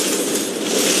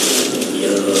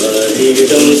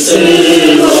 யாரிடம்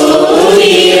செல்வோம்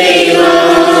இறைவா,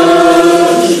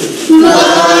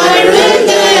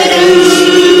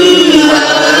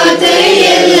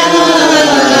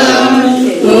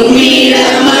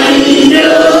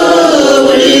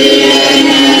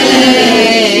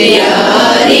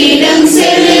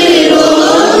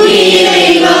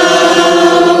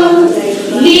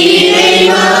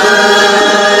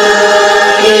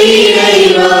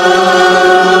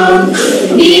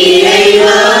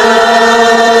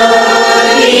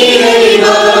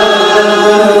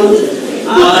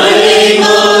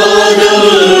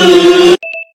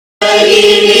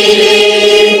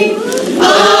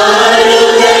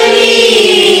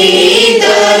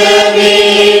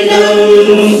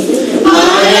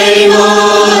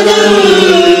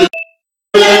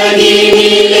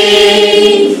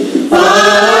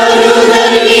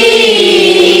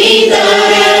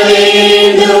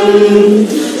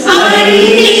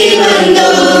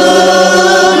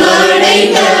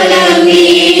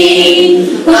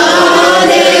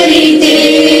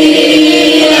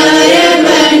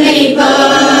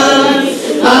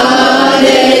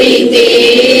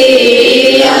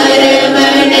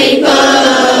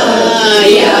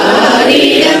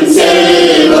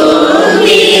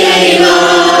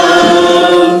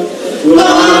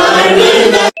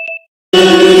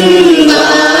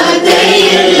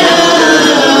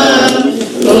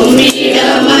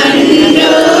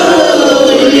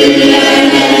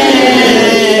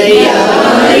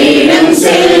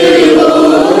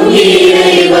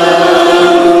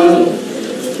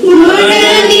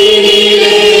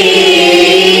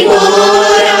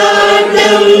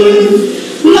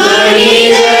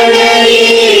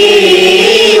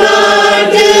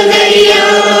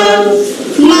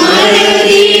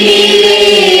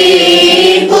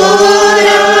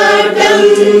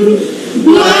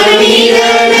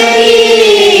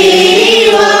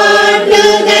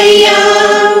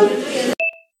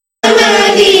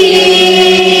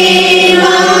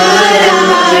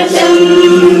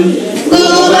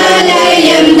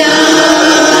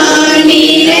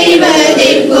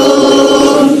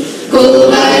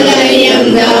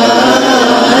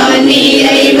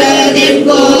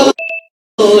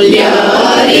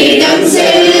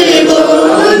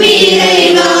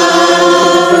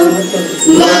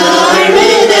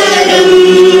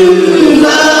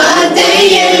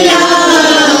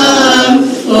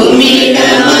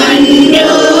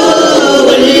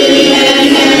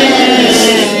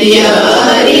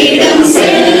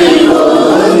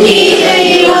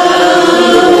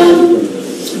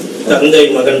 தந்தை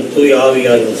மகன் தூய்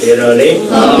ஆவியாரின் பேராலே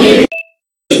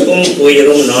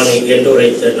உயிரும் நானே என்று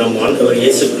உரைத்த நம் ஆண்டவர்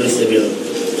இயேசு கிறிஸ்துவின்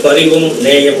பரிவும்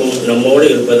நேயமும் நம்மோடு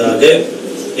இருப்பதாக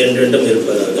என்றென்றும்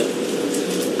இருப்பதாக.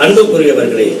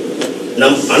 அன்புக்குரியவர்களே,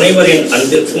 நம் அனைவரின்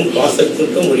அன்பிற்கும்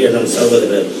பாசத்திற்கும் உரிய நம்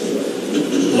சகோதரர்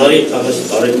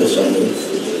Mr.Arokiasami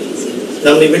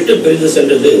நம்மை விட்டு பிரிந்து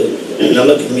சென்றது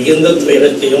நமக்கு மிகுந்த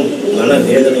துயரத்தையும்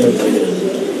மனவேதனையும் தருகிறது.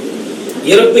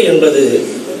 இறப்பு என்பது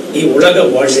இவ்வுலக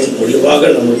வாழ்வின் முடிவாக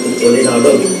நமக்கு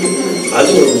தோன்றினாலும் அது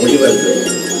ஒரு முடிவன்று,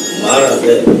 மாறாக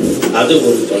அது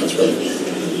ஒரு தொடக்கம்,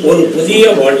 ஒரு புதிய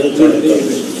வாழ்வின் தொடக்கம்.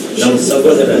 நம்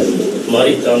சகோதரர்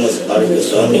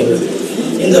Mr.Arokiasami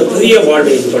இந்த புதிய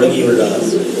வாழ்வை தொடங்கியுள்ளார்.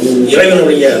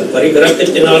 இறைவனுடைய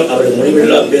பரிவிரக்கத்தினால் அவர்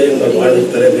முடிவில்லா பேரின்ப வாழ்வை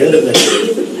பெற வேண்டும் என்று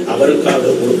அவருக்காக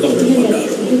ஒழுக்கம் கொண்டார்.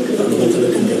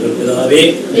 பிதாவே,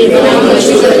 எங்கள்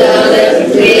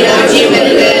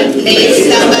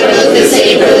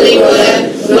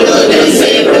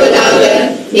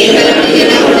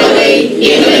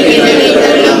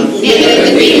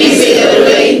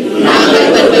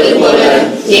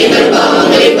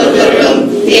பாவங்களை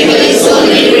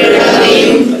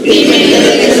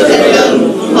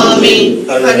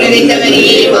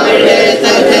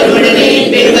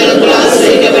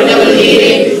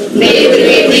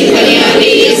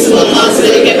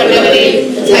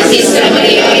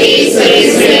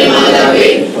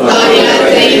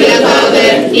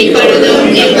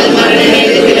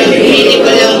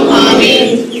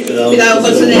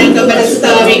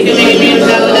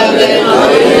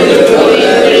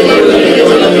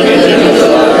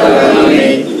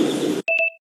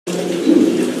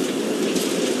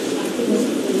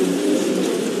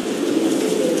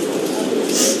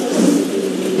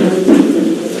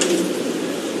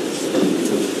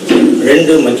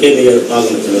 2 மக்கேலியர்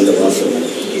ஆகமத்திலிருந்து வாசகம்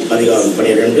அதிகாரம்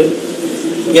 12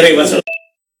 இறை வசனம்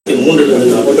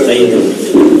 3-5.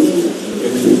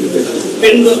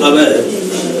 பின்பு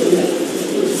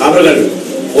அவர்கள்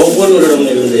ஒவ்வொருவரிடம்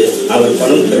இருந்து அவர்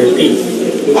பணம் திரட்டி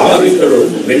 6 கிலோ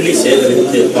வெள்ளி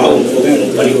சேகரித்து பாவம்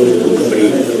போகும் பணிபுரிக்கும்படி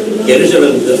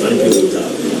எருசலேமுக்கு அனுப்பி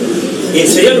வைத்தார்.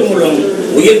 இச்செயல் மூலம்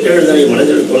உயிர்த்தெழுதலை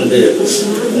மனதில் கொண்டு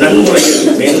நன்முறையில்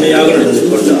மேன்மையாக நடந்து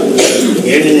கொண்டார்.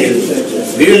 ஏனெனில்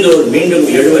வீழ்ந்தோர் மீண்டும்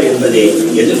எழுவர் என்பதை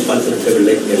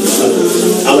எதிர்பார்த்திருக்கவில்லை என்றால்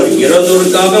அவர்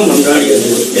இறந்தோருக்காக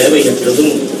மன்றாடியது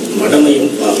தேவையற்றதும்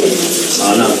மடமையும் ஆகும்.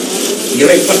 ஆனால்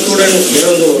இறைப்பற்றுடன்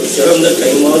இறந்தோர் சிறந்த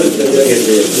கைமாறு பெறுவர்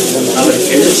என்று அவர்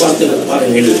எதிர்பார்த்திருப்பார்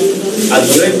எனில் அது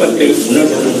இறைப்பற்றை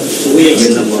உணர்வும் தூய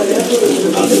எண்ணமாகும்.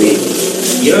 ஆகவே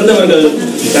இறந்தவர்கள்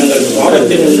தங்கள்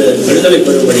பாவத்திலிருந்து விடுதலை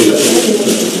பெறும்படி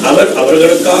அவர்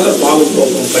அவர்களுக்காக பாவம்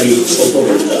போக்கும்படி ஒப்புக்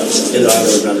கொடுத்தார். இதாக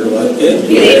ஒரு நல்ல வாக்கு.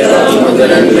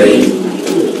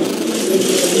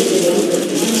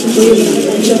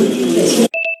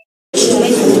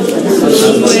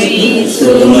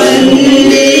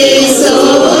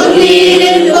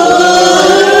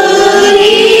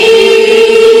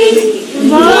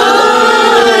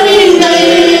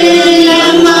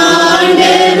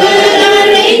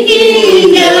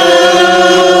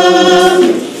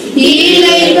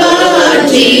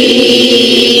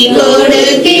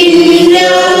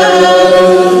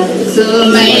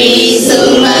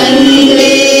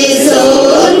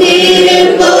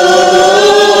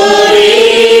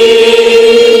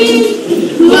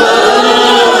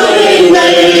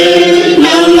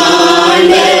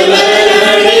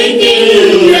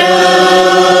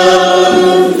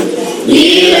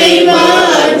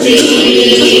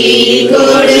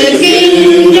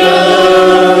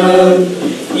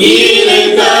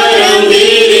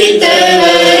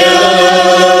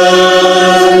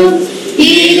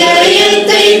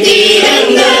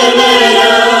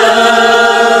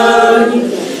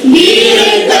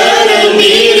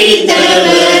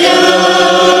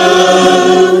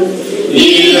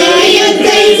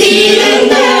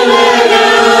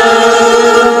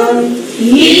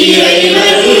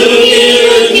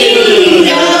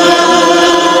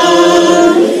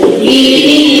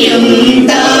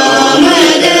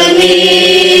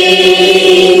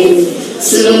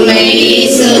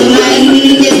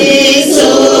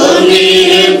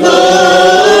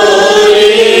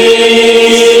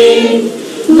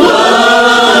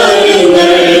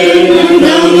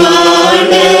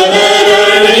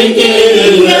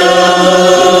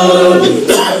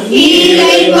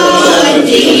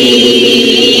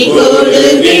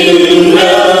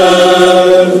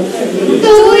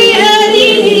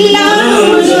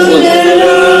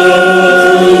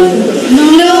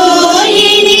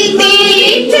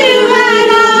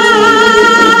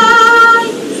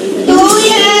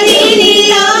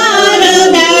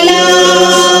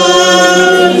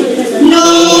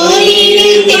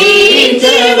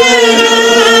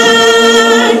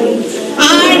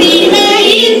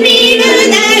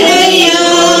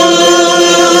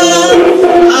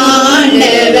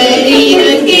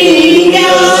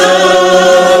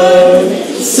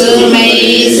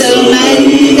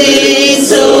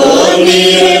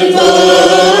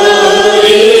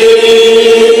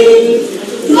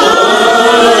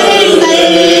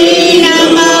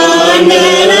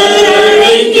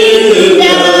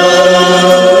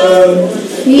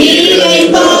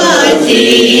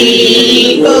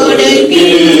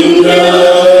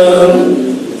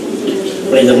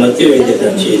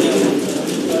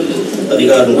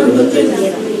 அதிகாரம் 25.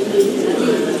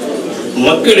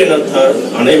 மக்களினத்தார்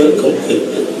அனைவருக்கும்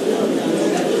தீர்ப்பு.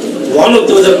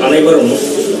 வானத்துவதர் அனைவரும்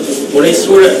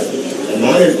உடைசூழ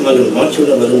மாநில மகன்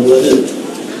மாட்சியுடன் வரும்போது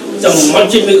தம்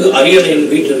மாட்சிமிகு அரியணையில்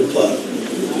வீட்டிருப்பார்.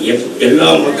 எல்லா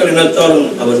மக்களினத்தாலும்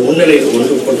அவர் முன்னிலையில்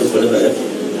ஒன்று போட்டுக்கொள்வர்.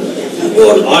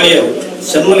 ஓர் ஆயர்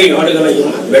செம்மறி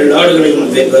ஆடுகளையும் வெள்ளாடுகளையும்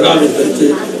வெறாவில் பிரித்து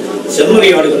செம்மறி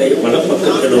ஆடுகளை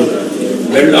வலப்பக்கத்திலும்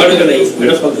வெள்ளாடுகளை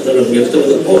இடப்பக்கத்திலும்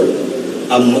நிறுத்துவது போல்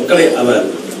அம்மக்களை அவர்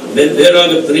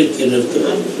வெவ்வேறாக பிரித்து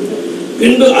நிறுத்துவார்.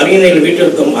 பின்பு அரியணையில்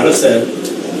வீட்டிற்கும் அரசர்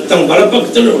தம்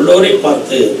வலப்பக்கத்தில் உள்ளோரை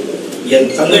பார்த்து, என்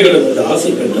தந்தைகளும் இந்த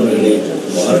ஆசை பெற்றவர்களே,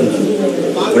 வாருங்கள்,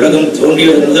 உலகம்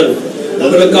தோன்றியது முதல்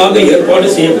உங்களுக்காக ஏற்பாடு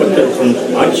செய்யப்பட்டிருக்கும்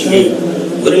ஆட்சியை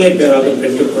உரிமை பேராக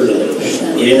பெற்றுக் கொள்ளுங்கள்.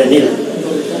 ஏனெனில்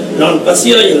நான்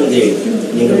பசியாய் இருந்தேன்,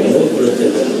 நீங்கள் உணவு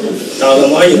கொடுத்தீர்கள்.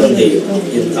 தாகமாய் இருந்தேன்,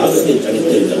 என் தாகத்தை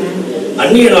தணித்தீர்கள்.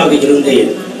 அந்நியனாக இருந்தேன்,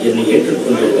 என்னை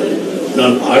ஏற்றுக்கொண்டீர்கள்.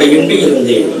 நான் ஆடையின்றி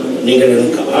இருந்தேன், நீங்கள்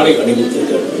எனக்கு ஆடை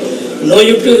அணிவித்தீர்கள்.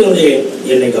 நோயுற்று இருந்தேன்,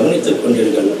 என்னை கவனித்துக்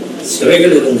கொண்டீர்கள்.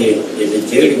 சிறையில் இருந்தேன், என்னை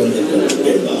தேடி வந்தீர்கள்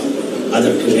என்பார்.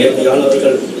 அதற்கு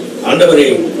நேர்மையானவர்கள், ஆண்டவரே,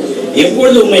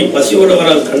 எப்பொழுது உம்மை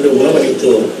பசியுள்ளவராக கண்டு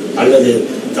உணவளித்தோம், அல்லது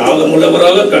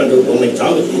தாகமுள்ளவராக கண்டு உம்மை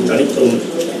தாகத்தை தணித்தோம்?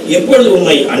 எப்பொழுது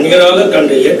உம்மை அந்நியராக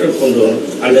கண்டு ஏற்றுக்கொண்டோம்,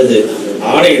 அல்லது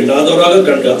ஆடை இல்லாதவராக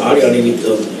கண்டு ஆடை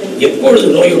அணிவித்தோம்? எப்பொழுது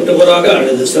நோயுற்றவராக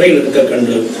அல்லது சிறையில் இருக்க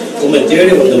கண்டு உம்மை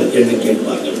தேடி வந்தோம் என்று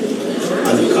கேட்பார்கள்.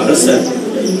 அதற்கு அரசர்,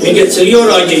 மிக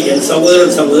சிறியோராகிய என்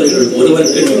சகோதரர் சகோதரிகள்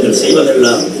ஒருவருக்கு நீங்கள்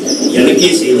செய்வதெல்லாம்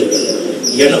எனக்கே செய்தீர்கள்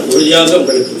என உறுதியாக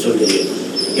உங்களுக்கு சொல்கிறேன்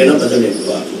என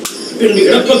பதிலளிப்பார். பின்பு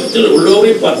இடப்பக்கத்தில்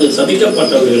உள்ளோரை பார்த்து,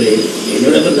 சபிக்கப்பட்டவர்களே,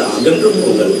 என்னிடமிருந்து அகன்று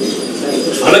போங்கள்.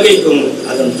 அழகைக்கும்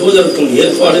அதன் தூதருக்கும்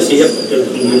ஏற்பாடு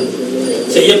செய்யப்பட்டிருக்கும்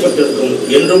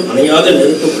என்றும் அணையாத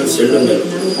நெருப்புக்குள் செல்லுங்கள்.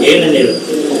 ஏனெனில்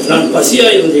நான்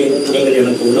பசியாயிருந்தேன், நீங்கள்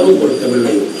எனக்கு உணவு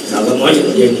கொடுக்கவில்லை.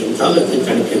 தாகமாயிருந்தேன், என் தாகத்தை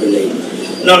தணிக்கவில்லை.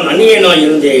 நான்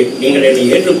அந்நியனாயிருந்தேன், நீங்கள் என்னை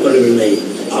ஏற்றுக்கொள்ளவில்லை.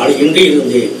 ஆடையின்றி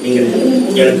இருந்தேன், நீங்கள்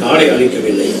எனக்கு ஆடை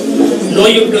அளிக்கவில்லை.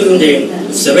 நோயுற்று இருந்தேன்,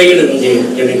 சிறையில் இருந்தேன்,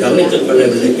 என்னை கவனித்துக்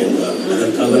கொள்ளவில்லை என்றார்.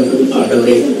 அதற்காக,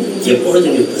 ஆண்டவரே, எப்பொழுது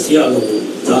நீ பசியாகவோ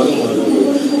தாகமாகவோ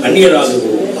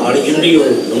அந்நியராகவோ ஆடையின்றியோ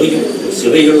நோயோ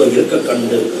சிறைகளோ இருக்க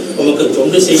கண்டு உமக்கு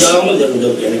தொண்டு செய்யாமல்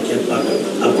இருந்தோம் என கேட்பார்கள்.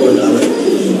 அப்பொழுது அவர்,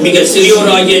 மிக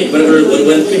சிறியோராகிய இவர்கள்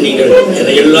ஒருவருக்கு நீங்கள்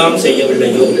எதையெல்லாம்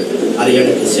செய்யவில்லையோ அதை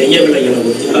எனக்கு செய்யவில்லை என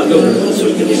உறுதியாக உங்களுக்கு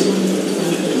சொல்கிறேன்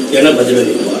என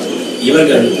பதிலளிப்பார்.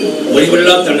 இவர்கள்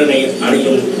முடிவில்லா தண்டனை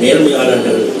அடையும்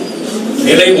நேர்மையாளர்கள்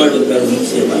நிலை வாழ்வு பெறவும்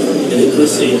செய்வார்கள். இது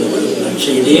கிறிஸ்துவின்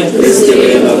நற்செய்தியே.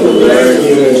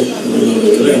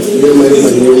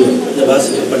 இந்த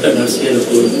வாசிக்கப்பட்ட நற்செய்தி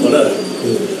போல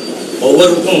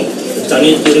ஒவ்வொருக்கும் தனி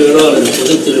திருவிழா அல்லது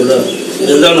பொது திருவிழா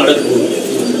இதுதான் நடக்கும்.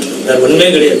 வேறு ஒன்றுமே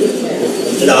கிடையாது.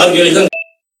 இந்த ஆர்கியலி தான்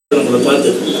நம்மளை பார்த்து,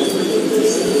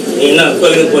 நீ என்ன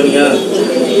கோயிலுக்கு போனியா,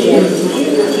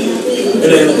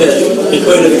 இல்லை எனக்கு நீ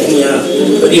கோயிலுக்கு கட்டினியா,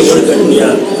 பெரிய ஊடு கட்டினியா,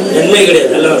 என்னமே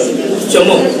கிடையாது. எல்லாம்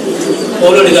சும்மா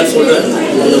பௌரடிகார் சொல்ற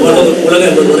இந்த உலகம்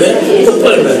என்பதோட குப்பை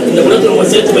இல்லை. இந்த உலகத்தில் நம்ம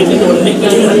சேர்த்து வைக்கிறது ஒன்றுமே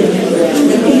கிடையாது.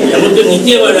 நமக்கு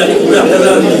நித்திய வாழ்க்கை கூட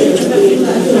அங்கதான் இருந்துச்சு.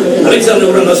 அலெக்சாண்டர்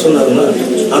கூட என்ன சொன்னாருன்னா,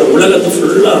 அவர் உலகத்தை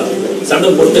ஃபுல்லா சண்டை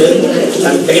போட்டு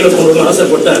தன் கையில கொண்டு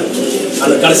ஆசைப்பட்டார்.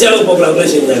 அந்த கடைசியாக போகலாமே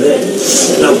செஞ்சாரு.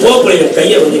 நான் போகக்கூடிய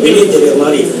கையை வெளியே தெரிய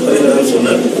மாதிரி பதினான்னு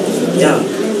சொன்னார். ஏன்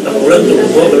நம்ம உலகத்துக்கு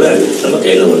போகல, நம்ம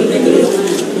கையில ஒன்றுமே கிடையாது.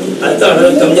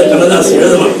 அதுதான் கவிஞர் கண்ணதாசன்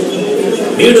எழுதலாம்,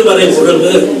 வீடு வரை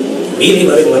உறவு, வீதி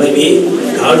வரை மனைவி,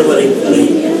 காடு வரை பிள்ளை,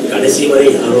 கடைசி வரை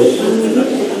யாரோ.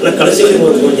 ஆனால் கடைசி வரை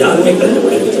உங்களுக்கு யாருமே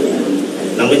கண்டுபிடிக்கிறது.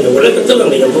 நம்ம இந்த உலகத்தில்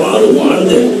நம்ம எவ்வாறு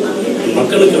வாழ்ந்து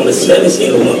மக்களுக்கு நம்ம சேவை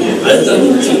செய்யணுமோ அதுதான்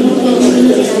நிச்சயம்.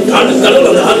 கடவுள்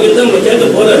அந்த ஆர்கில் தான் நம்ம கேட்க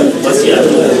போற, பசியா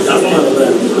இருந்த, தாகமா இருந்த,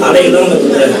 அடையெல்லாம்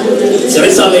இருந்த,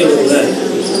 சிறைசாலையில் இருந்த.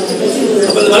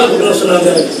 அப்ப அந்த வேலை சொன்னாங்க,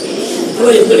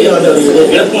 எப்படி ஆண்டவர்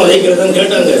இழப்பம் அழைக்கிறதான்னு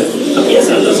கேட்டாங்க. அப்படியே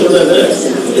சண்டை சொல்றாரு,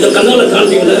 இதை கண்ணால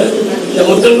காண்றீங்கள, இந்த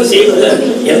மக்கள் செய்யறத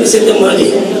எனக்கு செஞ்ச மாதிரி.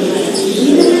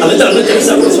 அதுதான் அந்த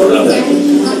கடைசா கூட சொல்றாங்க,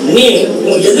 நீ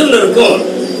உன் எதிரில் இருக்கும்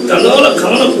கண்ணால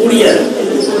காணக்கூடிய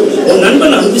உன்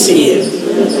நண்பன் அன்பு செய்ய,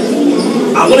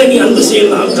 அவனை நீ அன்பு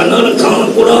செய்யலாம். கண்ணால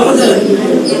காணக்கூடாத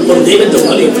ஒரு தெய்வத்தை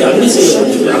மாதிரி எப்படி அன்பு செய்யலாம்.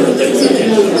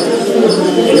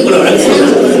 எனக்குள்ள வேலை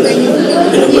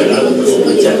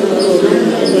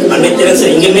அன்னை தெரசா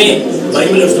எங்குமே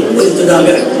பைபிள் எடுத்து கொடுத்ததாக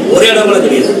ஒரே இடங்கள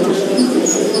தெரியுது.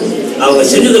 அவங்க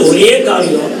செஞ்சது ஒரே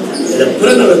காரியம், இந்த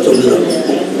புறநல தொண்டுதான்.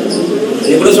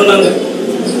 இன்னைக்கு கூட சொன்னாங்க,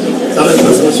 தமிழ்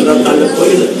சொன்னாங்க, அந்த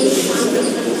கோயில்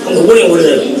அவங்க ஊழியம் ஒரு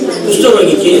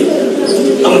குஷ்டரோகிக்கு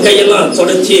அவன் கையெல்லாம்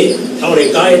தொடச்சி அவனுடைய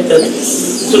காயத்தை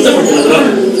சுத்தப்படுத்தினான்.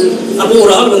 அப்போ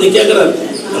ஒரு ஆள் கேட்கிறார்,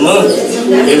 அம்மா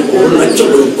எனக்கு 1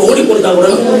 லட்சம் 1 கோடி கொடுத்தா கூட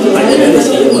அந்த வேலை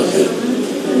செய்ய மாட்டேன்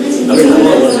அப்படின்னு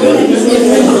அம்மா அவங்க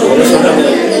சொல்றாங்க,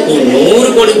 நீ 100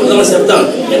 கோடி கொடுத்தாலும் செத்தான்,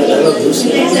 எனக்கு அதெல்லாம் தூசி,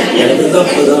 எனக்கு தான்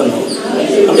பிரதானம்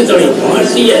அப்படி தன்னுடைய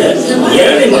வாழ்க்கைய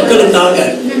ஏழை மக்களுக்காக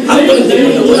அர்ப்பணித்து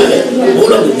ஒரு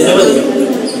ஊழல் தேவதை.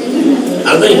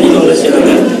 அதுதான் இன்னைக்கு அவங்க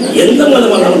செய்யறாங்க. எந்த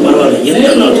மதம் ஆனாலும் பரவாயில்ல, எந்த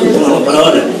நாட்டுக்கு போனாலும்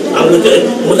பரவாயில்ல, அவங்களுக்கு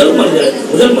முதல் மனிதர்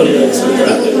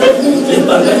செலுத்துறாங்க.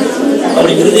 பாருங்க,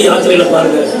 அப்படி இறுதி யாத்திரையில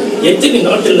பாருங்க, எத்தனை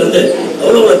நாட்டில இருந்து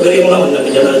அவ்வளவு பெரியவங்களாம் வந்தாங்க,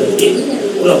 ஜனாதிபதி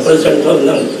பிரசிடென்ட்லாம்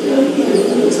வந்தாங்க.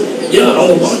 ஏன்னா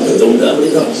அவங்க வாழ்க்கை உண்டு.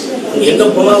 அப்படிதான் அவங்க எங்க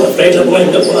போனாலும், ட்ரெயின்ல போனா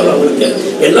எங்க போனாலும் அவங்களுக்கு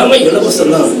எல்லாமே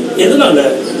இலவசம் தான். எதனால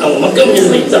அவங்க மக்கள் மீது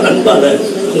வைத்த அன்பால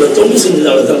அவங்க தொண்டு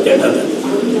செஞ்சதால தான் கேட்டாங்க.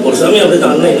 ஒரு சமயம்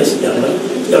அப்படிதான் அண்ணன் என்ன செஞ்சாங்கன்னா,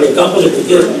 என்னுடைய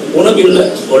காப்பகத்துக்கு உணவு இல்லை,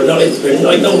 1 நாளைக்கு 2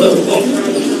 நாளைக்கு தான் உணவு இருக்கும்.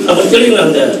 அப்போ தெரியுங்க,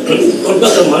 அந்த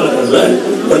கொல்கத்தா மாநகரில்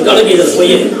ஒரு கடைக்கு இதில்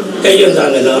போய்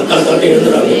கையெழுந்தாங்க, காட்டை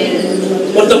எழுந்துறாங்க.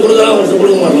 ஒருத்தர் கொடுக்கலாம், ஒருத்தர்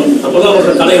கொடுக்க மாட்டோம். அப்போதான்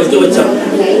ஒருத்தர் கடை எடுத்து வச்சான்.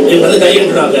 இவங்க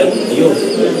கையெழுந்துறாங்க, ஐயோ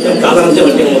என் காலத்தை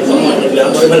வட்டி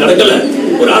வியாபாரமே நடக்கலை,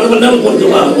 ஒரு 1/2 மணி நேரம்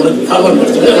கொடுத்துருவா, உனக்கு வியாபாரம்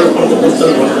படிச்சுட்டு எவ்வளோ பணத்தை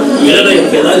கொடுத்துருவான், இல்லை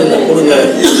எனக்கு ஏதாவது இருந்தால் கொடுங்க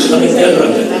அப்படின்னு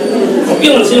கேட்குறாங்க.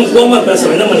 அப்படியே மனுஷன் கோமா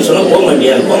பேசுகிறேன், என்ன பண்ணி சொன்னால் போக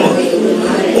மாட்டியா, கோமா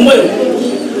ரொம்ப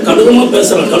கடுகமாக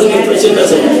பேசுகிறான், கடுகு பேசி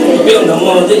பேசுகிறான். இப்பயும் அந்த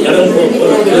அம்மா வந்து இடம்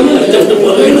இடத்த விட்டு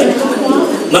போகவே இல்லை.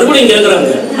 மறுபடியும்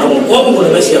கேட்குறாங்க, அவன் கோபம்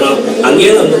கொண்டு பேசுகிறான்.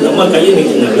 அங்கேயே வந்து இந்த அம்மா கையை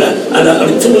நிற்கிறாங்கல்ல, அதை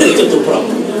அப்படி சுண்டு எடுத்து துப்புறான்.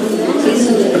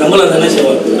 நம்மளும் அதை என்ன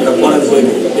செய்வோம், அதை போனது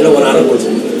போயிட்டு இல்லை ஒரு அரை போச்சு.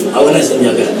 அவங்க என்ன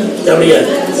செஞ்சாங்க, தன்னுடைய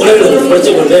உணவுகளை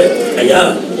படிச்சு கொண்டு, ஐயா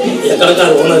என் கடைக்கார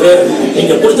ஓனரு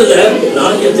நீங்கள் கொடுத்ததை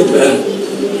நான் ஏற்றுக்கிறேன்.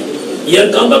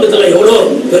 என் காப்பகத்தில் எவ்வளோ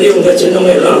பெரியவங்க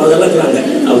சின்னவங்க எல்லாம் அதெல்லாம் இருக்கிறாங்க,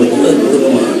 அவங்களுக்கு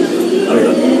கொடுங்கம்மா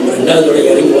அப்படின்னா. ரெண்டாவது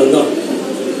இறங்கி வந்தோம்.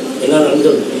 என்ன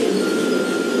நடந்தது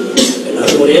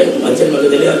எல்லாரும் ஒரே அச்சன்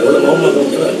பக்கத்துலையா எவ்வளோ மாமா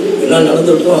என்ன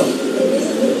நடந்து விட்டோம்.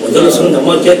 முதல்ல சொன்ன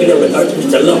அம்மா கேட்கல, அவளை காட்சி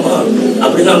செல்லாமா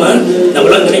அப்படின்னாம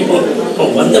நம்மளாம் நினைப்போம்.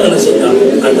 அவன் வந்தவன் என்ன செஞ்சான்,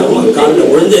 அந்த அம்மா காலில்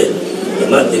விழுந்து இந்த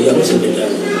மாதிரி தெரியாமல்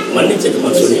செஞ்சுட்டேன்,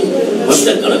 மன்னிச்சிட்டுமா சொல்லி மற்ற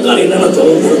கணக்கால் என்னென்ன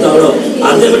தொகை கொடுத்தாலோ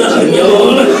அதை விட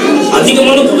அருமையான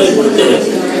அதிகமான தொகை கொடுத்து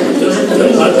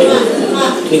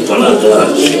இன்னைக்கு பணம்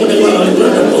இருக்கலாம்,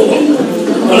 இன்னைக்கு போகும்.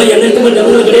 பணம் என்னைக்குமே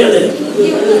நிலவு கிடையாது.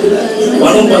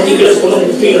 பணம் பார்த்தீங்களே பணம்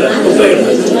குப்பைகள்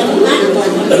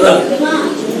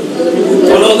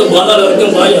பணம் பாதாள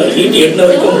வரைக்கும் பாயும், ஈட்டி எட்டின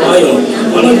வரைக்கும் பாயும்.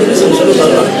 பணம் சொல்லி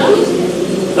சொல்லலாம்.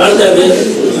 அடுத்தது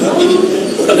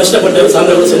கூட கஷ்டப்பட்டு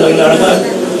சாயந்தரம் சொன்னாங்க, அழகா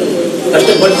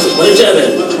கஷ்டப்பட்டு மதிச்சாரு.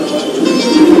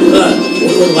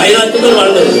 ஒரு வயதாட்டுகள்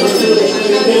வாழ்ந்தது.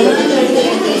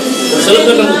 சில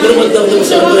பேர் நம்ம குடும்பத்தை வந்து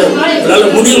சில பேர் என்னால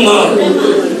முடியுமா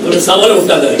அப்படின்னு சவாலை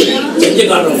விட்டாங்க. செஞ்சு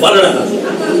காட்டுறோம் பாருடா,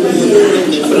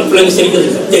 அப்புறம் பிள்ளைங்க சிரிக்கிறது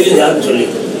தெரியுது யாருன்னு சொல்லி.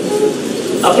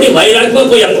 அப்படி வயதாட்டுமா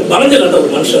போய் அங்கே பறந்து கட்ட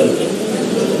ஒரு மனுஷன் இருக்கு.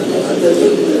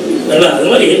 அது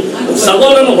மாதிரி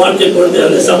சவாலான வாழ்க்கை பொழுது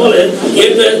அந்த சவாலை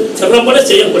ஏற்ற சிறப்பட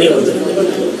செய்யக்கூடிய ஒருத்தர்.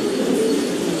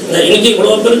 இன்னைக்கு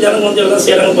இவ்வளோ பேர் ஜனங்க வந்து எல்லாம்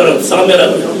செய்யறாங்க பாருங்க. சாமியார்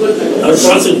அவர்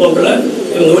பிரான்ஸுக்கு போகல,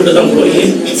 இவங்க வீட்டு தான் போய்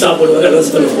சாப்பிடுவாங்க, எல்லாம்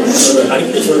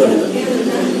அடிக்கடி சொல்லுவாங்க.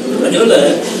 அதனால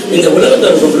இந்த உலகத்தில்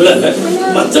இருக்கக்குள்ள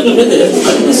மற்றவங்க மீது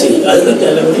அன்பு செய்யுங்க, அதுதான்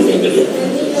தேவை, ஒன்றுமே கிடையாது.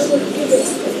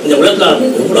 இந்த உலகத்தில்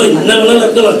இவ்வளோ இன்னும்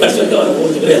இருக்கலாம், கஷ்டத்தை வர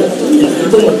போகிறது கிடையாது. இந்த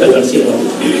அன்பு மக்கள் கடைசியில் வரும்.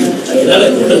 அதனால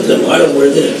இந்த உலகத்தில் வாழும்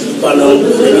பொழுது பணம்,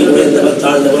 உயர்ந்தவன்,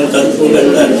 தாழ்ந்தவன், கருப்பு,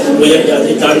 வெள்ளை, உயர்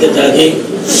ஜாதி, தாழ்ந்த ஜாதி,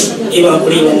 இவன்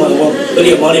அப்படி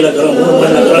பெரிய மாநிலக்காரன், 3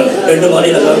 மாநிலக்காரன், 2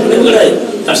 மாநிலக்காரன் கிடையாது.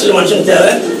 கஷ்ட மனுஷன்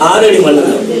தேவை 6 அடி மண்ணு.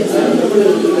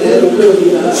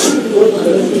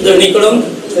 இந்த நீங்களும்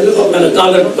அந்த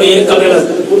காங்கிரட் போய் கலையில்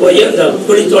போய் அந்த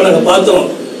குளித்தோடு அங்கே பார்த்தோம்.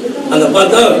 அங்கே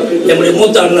பார்த்தா என்னுடைய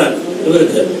மூத்த அண்ணன்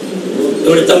இவருக்கு,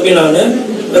 இவருடைய தம்பி நான்,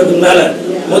 இவருக்கு மேலே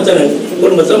மூத்த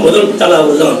குடும்பத்தில் முதல் தலை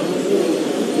அவர் தான்.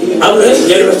 அவர்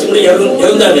 7 வருஷம் கூட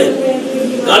இறந்தாரு.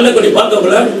 காலைல கொடி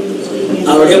பார்க்கக்குள்ள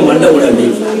அவருடைய மண்டை உடம்பு,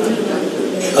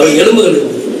 அவர் எலும்புகள்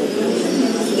இருக்கு.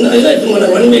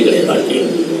 வன்மை கிடையாது வாழ்க்கையில்.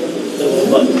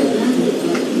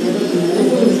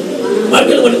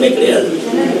 வாழ்க்கையில் வன்மை கிடையாது.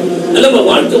 நம்ம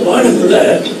வாழ்க்கை வாழக்குள்ள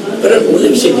பிறகு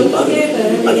உதவி செய்து பாருங்க,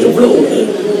 அது எவ்வளோ ஒரு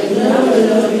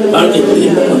வாழ்க்கை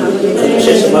இன்பமாக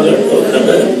விசேஷமாக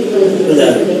இந்த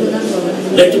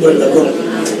லெட்டுபுரம் நகரம்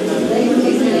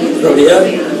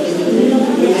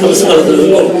அவசரத்தில்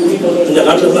இருக்கும். இந்த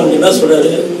காலத்தில் நம்ம என்ன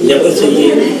சொல்றாரு, ஜபம் செய்யி,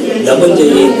 தபம்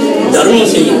செய்யி,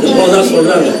 தர்மம் செய்யி, தான்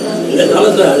சொல்றாங்க. இந்த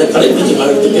காலத்தில் அதை கடைபிடிச்சு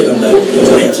வாழ்றதுக்கு நம்ம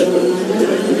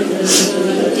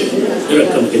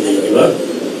இலக்கம் கிடையாது.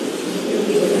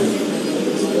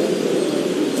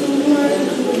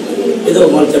 ஏதோ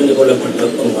மால் தெரிந்து கொள்ளப்பட்ட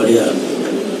மாடியா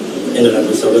எங்கள்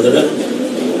அன்பு சகோதரர்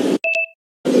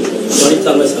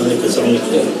மணித்தாமசாமிக்கு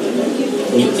சாமிக்கு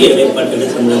நித்திய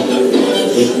இடைப்பாட்டில் தமிழர்கள்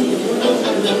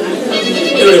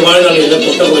என்னுடைய வாழ்நாளில்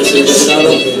குற்றங்களை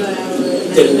செய்திருந்தாலும்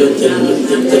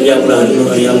தெரியாமல்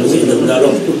அறியாமல்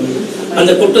செய்திருந்தாலும்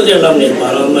அந்த குற்றத்தை எல்லாம் நீர்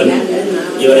பாராமல்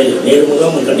இவரை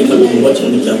நேர்முகம் கண்டிப்பாக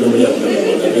மோட்சம்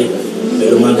முடியாது.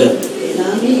 பெருமாக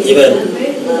இவர்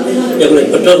எங்களுடைய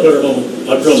பெற்றோர்களுடனும்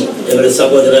மற்றும் எங்களுடைய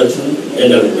சகோதரர்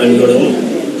எங்கள் அணியோடும்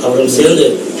அவரும் சேர்ந்து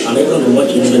அனைவரும்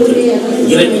மோட்சம் நிமிடத்தில்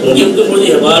இங்கே இருக்கும்போது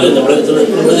எவ்வாறு இந்த உலகத்தில்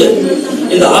இருக்கும்போது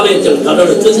இந்த ஆலயத்தில்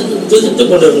கடவுளை துதித்துக்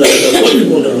கொண்டிருந்தார்கள்,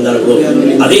 போட்டிக் கொண்டிருந்தார்களோ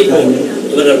அதே போல்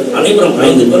இவர்கள் அனைவரும்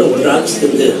 5 பேரும் ஒன்றாக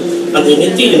சேர்ந்து அந்த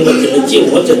நித்திய இன்பத்தில் நிச்சய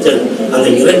மோட்சத்தில் அந்த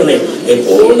இறைவனை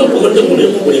எப்போதும் புகழ்ந்து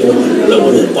கொண்டிருக்கக்கூடிய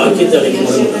ஒரு பாக்கியத்தை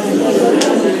அளிக்கும்.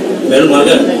 மேலுமாக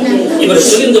இவர்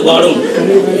தெரிந்து வாழும்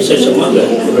விசேஷமாக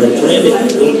இவருடைய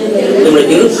துணைவிற்கும் இவருடைய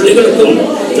 2 பிள்ளைகளுக்கும்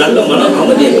நல்ல மன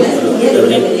அமைதியை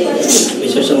கொடுத்தார்.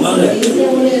 விசேஷமாக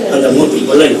அந்த மூர்த்தி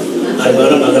கொள்ளை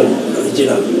அருமையான மகள்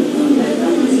ரிஜினா,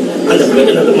 அந்த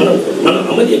பிள்ளைக்கு நல்ல மன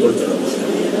அமைதியை கொடுத்தார்.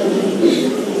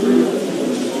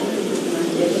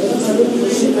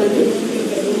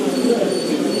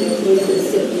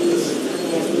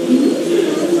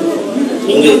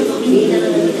 இங்கு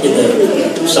இந்த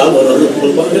சால்வதற்கு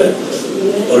முன்பாக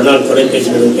ஒரு நாள்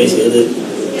தொலைபேசியுடன் பேசியது.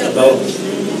 அப்பா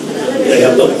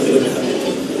போய்விட்டார்.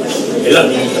 எல்லாம்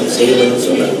நீக்கம் செய்வதுன்னு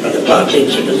சொன்னார். அந்த வார்த்தை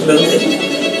கிட்டத்திலிருந்து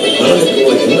மனதுக்கு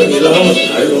ஒரு நிம்மதி இல்லாமல்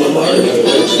அழுகமாக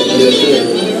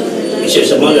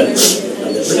விசேஷமாக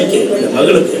அந்த பிள்ளைக்கு அந்த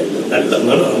மகளுக்கு நல்ல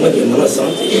மன அமைதி மன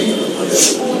சாந்தி.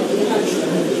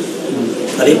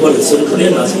 அதே போல சிறுபடியே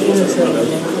நான்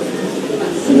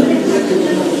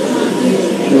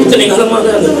இத்தனை காலமாக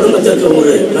அந்த குடும்பத்திற்கு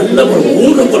ஒரு நல்ல ஒரு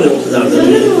ஊன்றுகோல்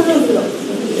இருந்தது.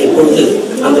 இப்பொழுது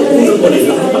அந்த ஊன்றுகோல்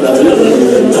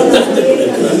தத்தெடுத்துக்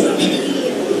கொண்டிருக்கிறார்கள்.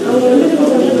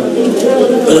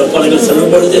 பலர்கள்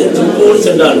செல்லும் பொழுது துப்போடு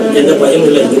சென்றால் எந்த பயம்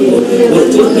இல்லை. ஒரு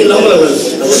துருப்பு இல்லாமல் அவர்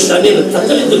தண்ணீர்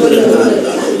தத்தளித்துக் கொண்டிருக்கிறார்கள்.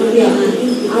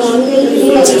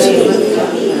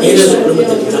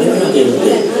 குடும்பத்துக்கு தலைவராக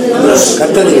இருந்து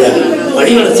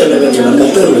வழிநடத்த செல்ல வேண்டிய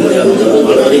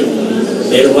மாணவரை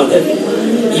மேலுமாக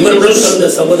இவருடன் கலந்த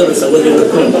சகோதர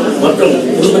சகோதரிகளுக்கும் மற்றும்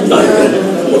குடும்பத்தாருக்கும்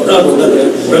ஒட்டார்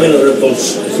உறவினர்களுக்கும்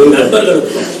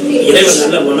நண்பர்களுக்கும் இறைவன்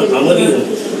நல்ல மன அமைதியும்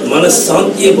மன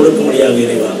சாந்தியை கொடுக்க முடியாது.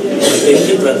 இறைவா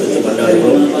தெரிஞ்சு பிரார்த்தத்தை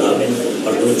கொண்டாடுவோம்.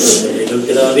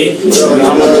 பிதாவே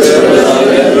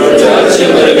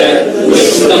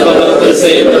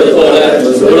செய்யப்படுவது போல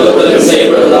உலகத்தில்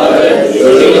செய்யப்படுவதாக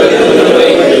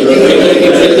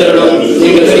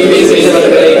நீங்கள்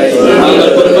செய்தவர்களை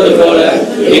நாங்கள் பொறுப்பது போல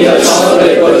எங்கள்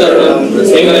பாவங்களை பொறுத்தருளும்.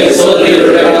 எங்களை சோதனையில்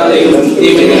விளையாடாதையும்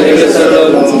தீமையை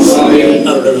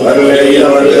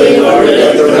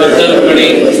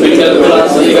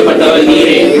சந்திக்கப்பட்டவர்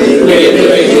நீரே.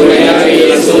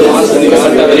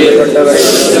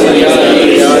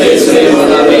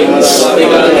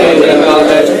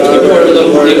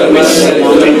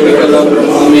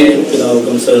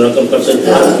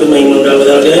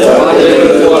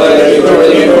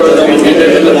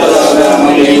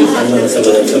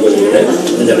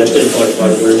 இந்த இடத்தில்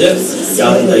பாடும் பொழுது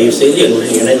யாரும் தயவு செய்து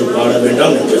என்னுடைய இணைந்து பாட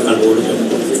வேண்டாம் என்று நான் ஓடுகிறேன்.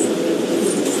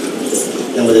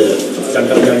 நமது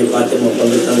சட்டமன்ற பாத்திரம்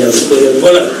பங்கு தந்தையார் கூறியது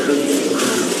போல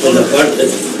இந்த பாட்டு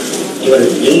இவர்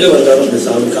எங்கு வந்தாலும் இந்த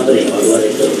சாமிக்காக பாடுவார்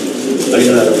என்று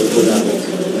அடிகளார் அவர் கூறினார்கள்.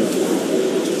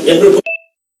 என்று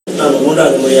நான்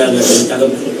மூன்றாவது முறையாக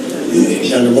தகவல்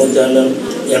எனது மூத்த அண்ணன்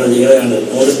எனது இளைஞர்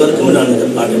 3 பேருக்கும் நான் இந்த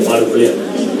பாட்டை பாடக்கூடிய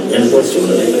எனக்கு ஒரு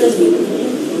சூழ்நிலை.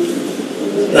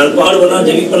 நான் பாடுவனா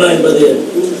ஜெயிப்பனா என்பது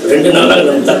 2 நாளாக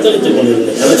நான் தத்தளித்துக்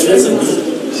கொண்டிருந்தேன். எனக்கு பேச முடியும்.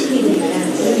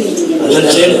 அந்த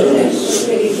நிலையில்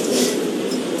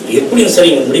எப்படியும் சரி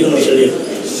முடிக்கணும் சொல்லி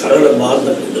கடவுளை பாரத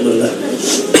கொண்டு வந்தார்.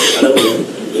 கடவுள்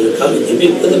எங்களுக்காக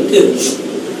ஜெபிப்பதற்கு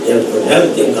எனக்கு ஒரு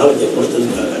நேரத்தையும் காலத்தை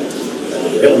கொடுத்ததுக்காக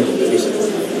இறைவனுக்கு பேசுகிறேன்.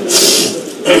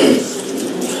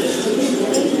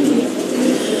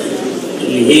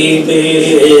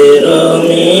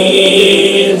 Liberami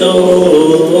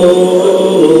Domine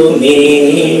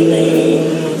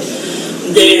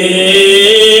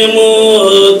Demo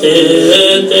te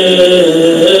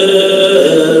eterna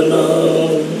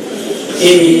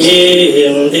in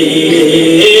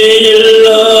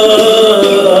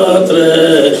illatre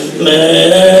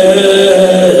mendatam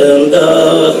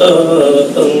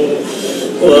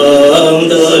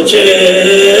quando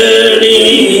cieli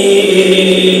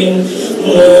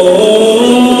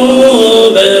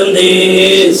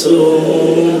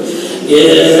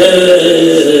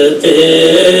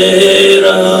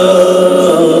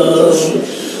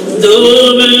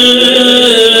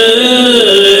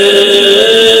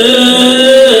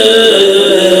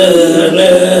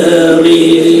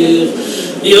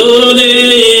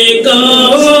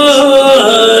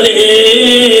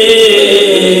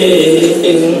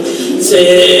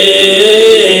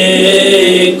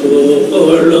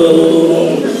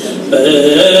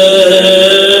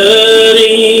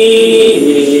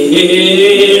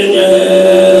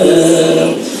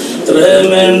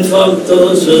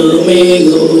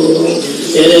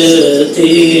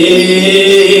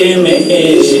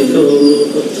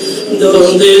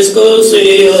donde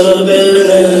escocia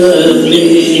benelli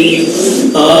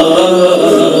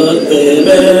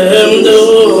atevendo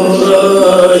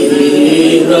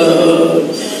raira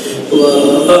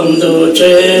quando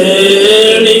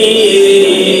cieli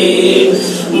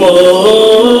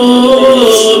movendi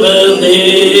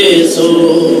su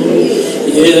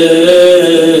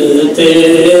yetera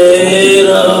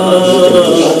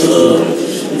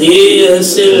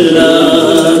diesilla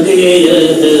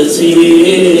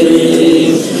diesire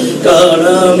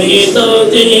calamita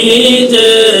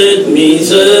dijet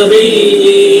misery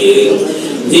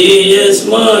dies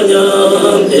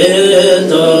mañan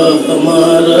eta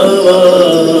maravali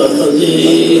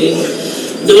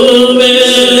dove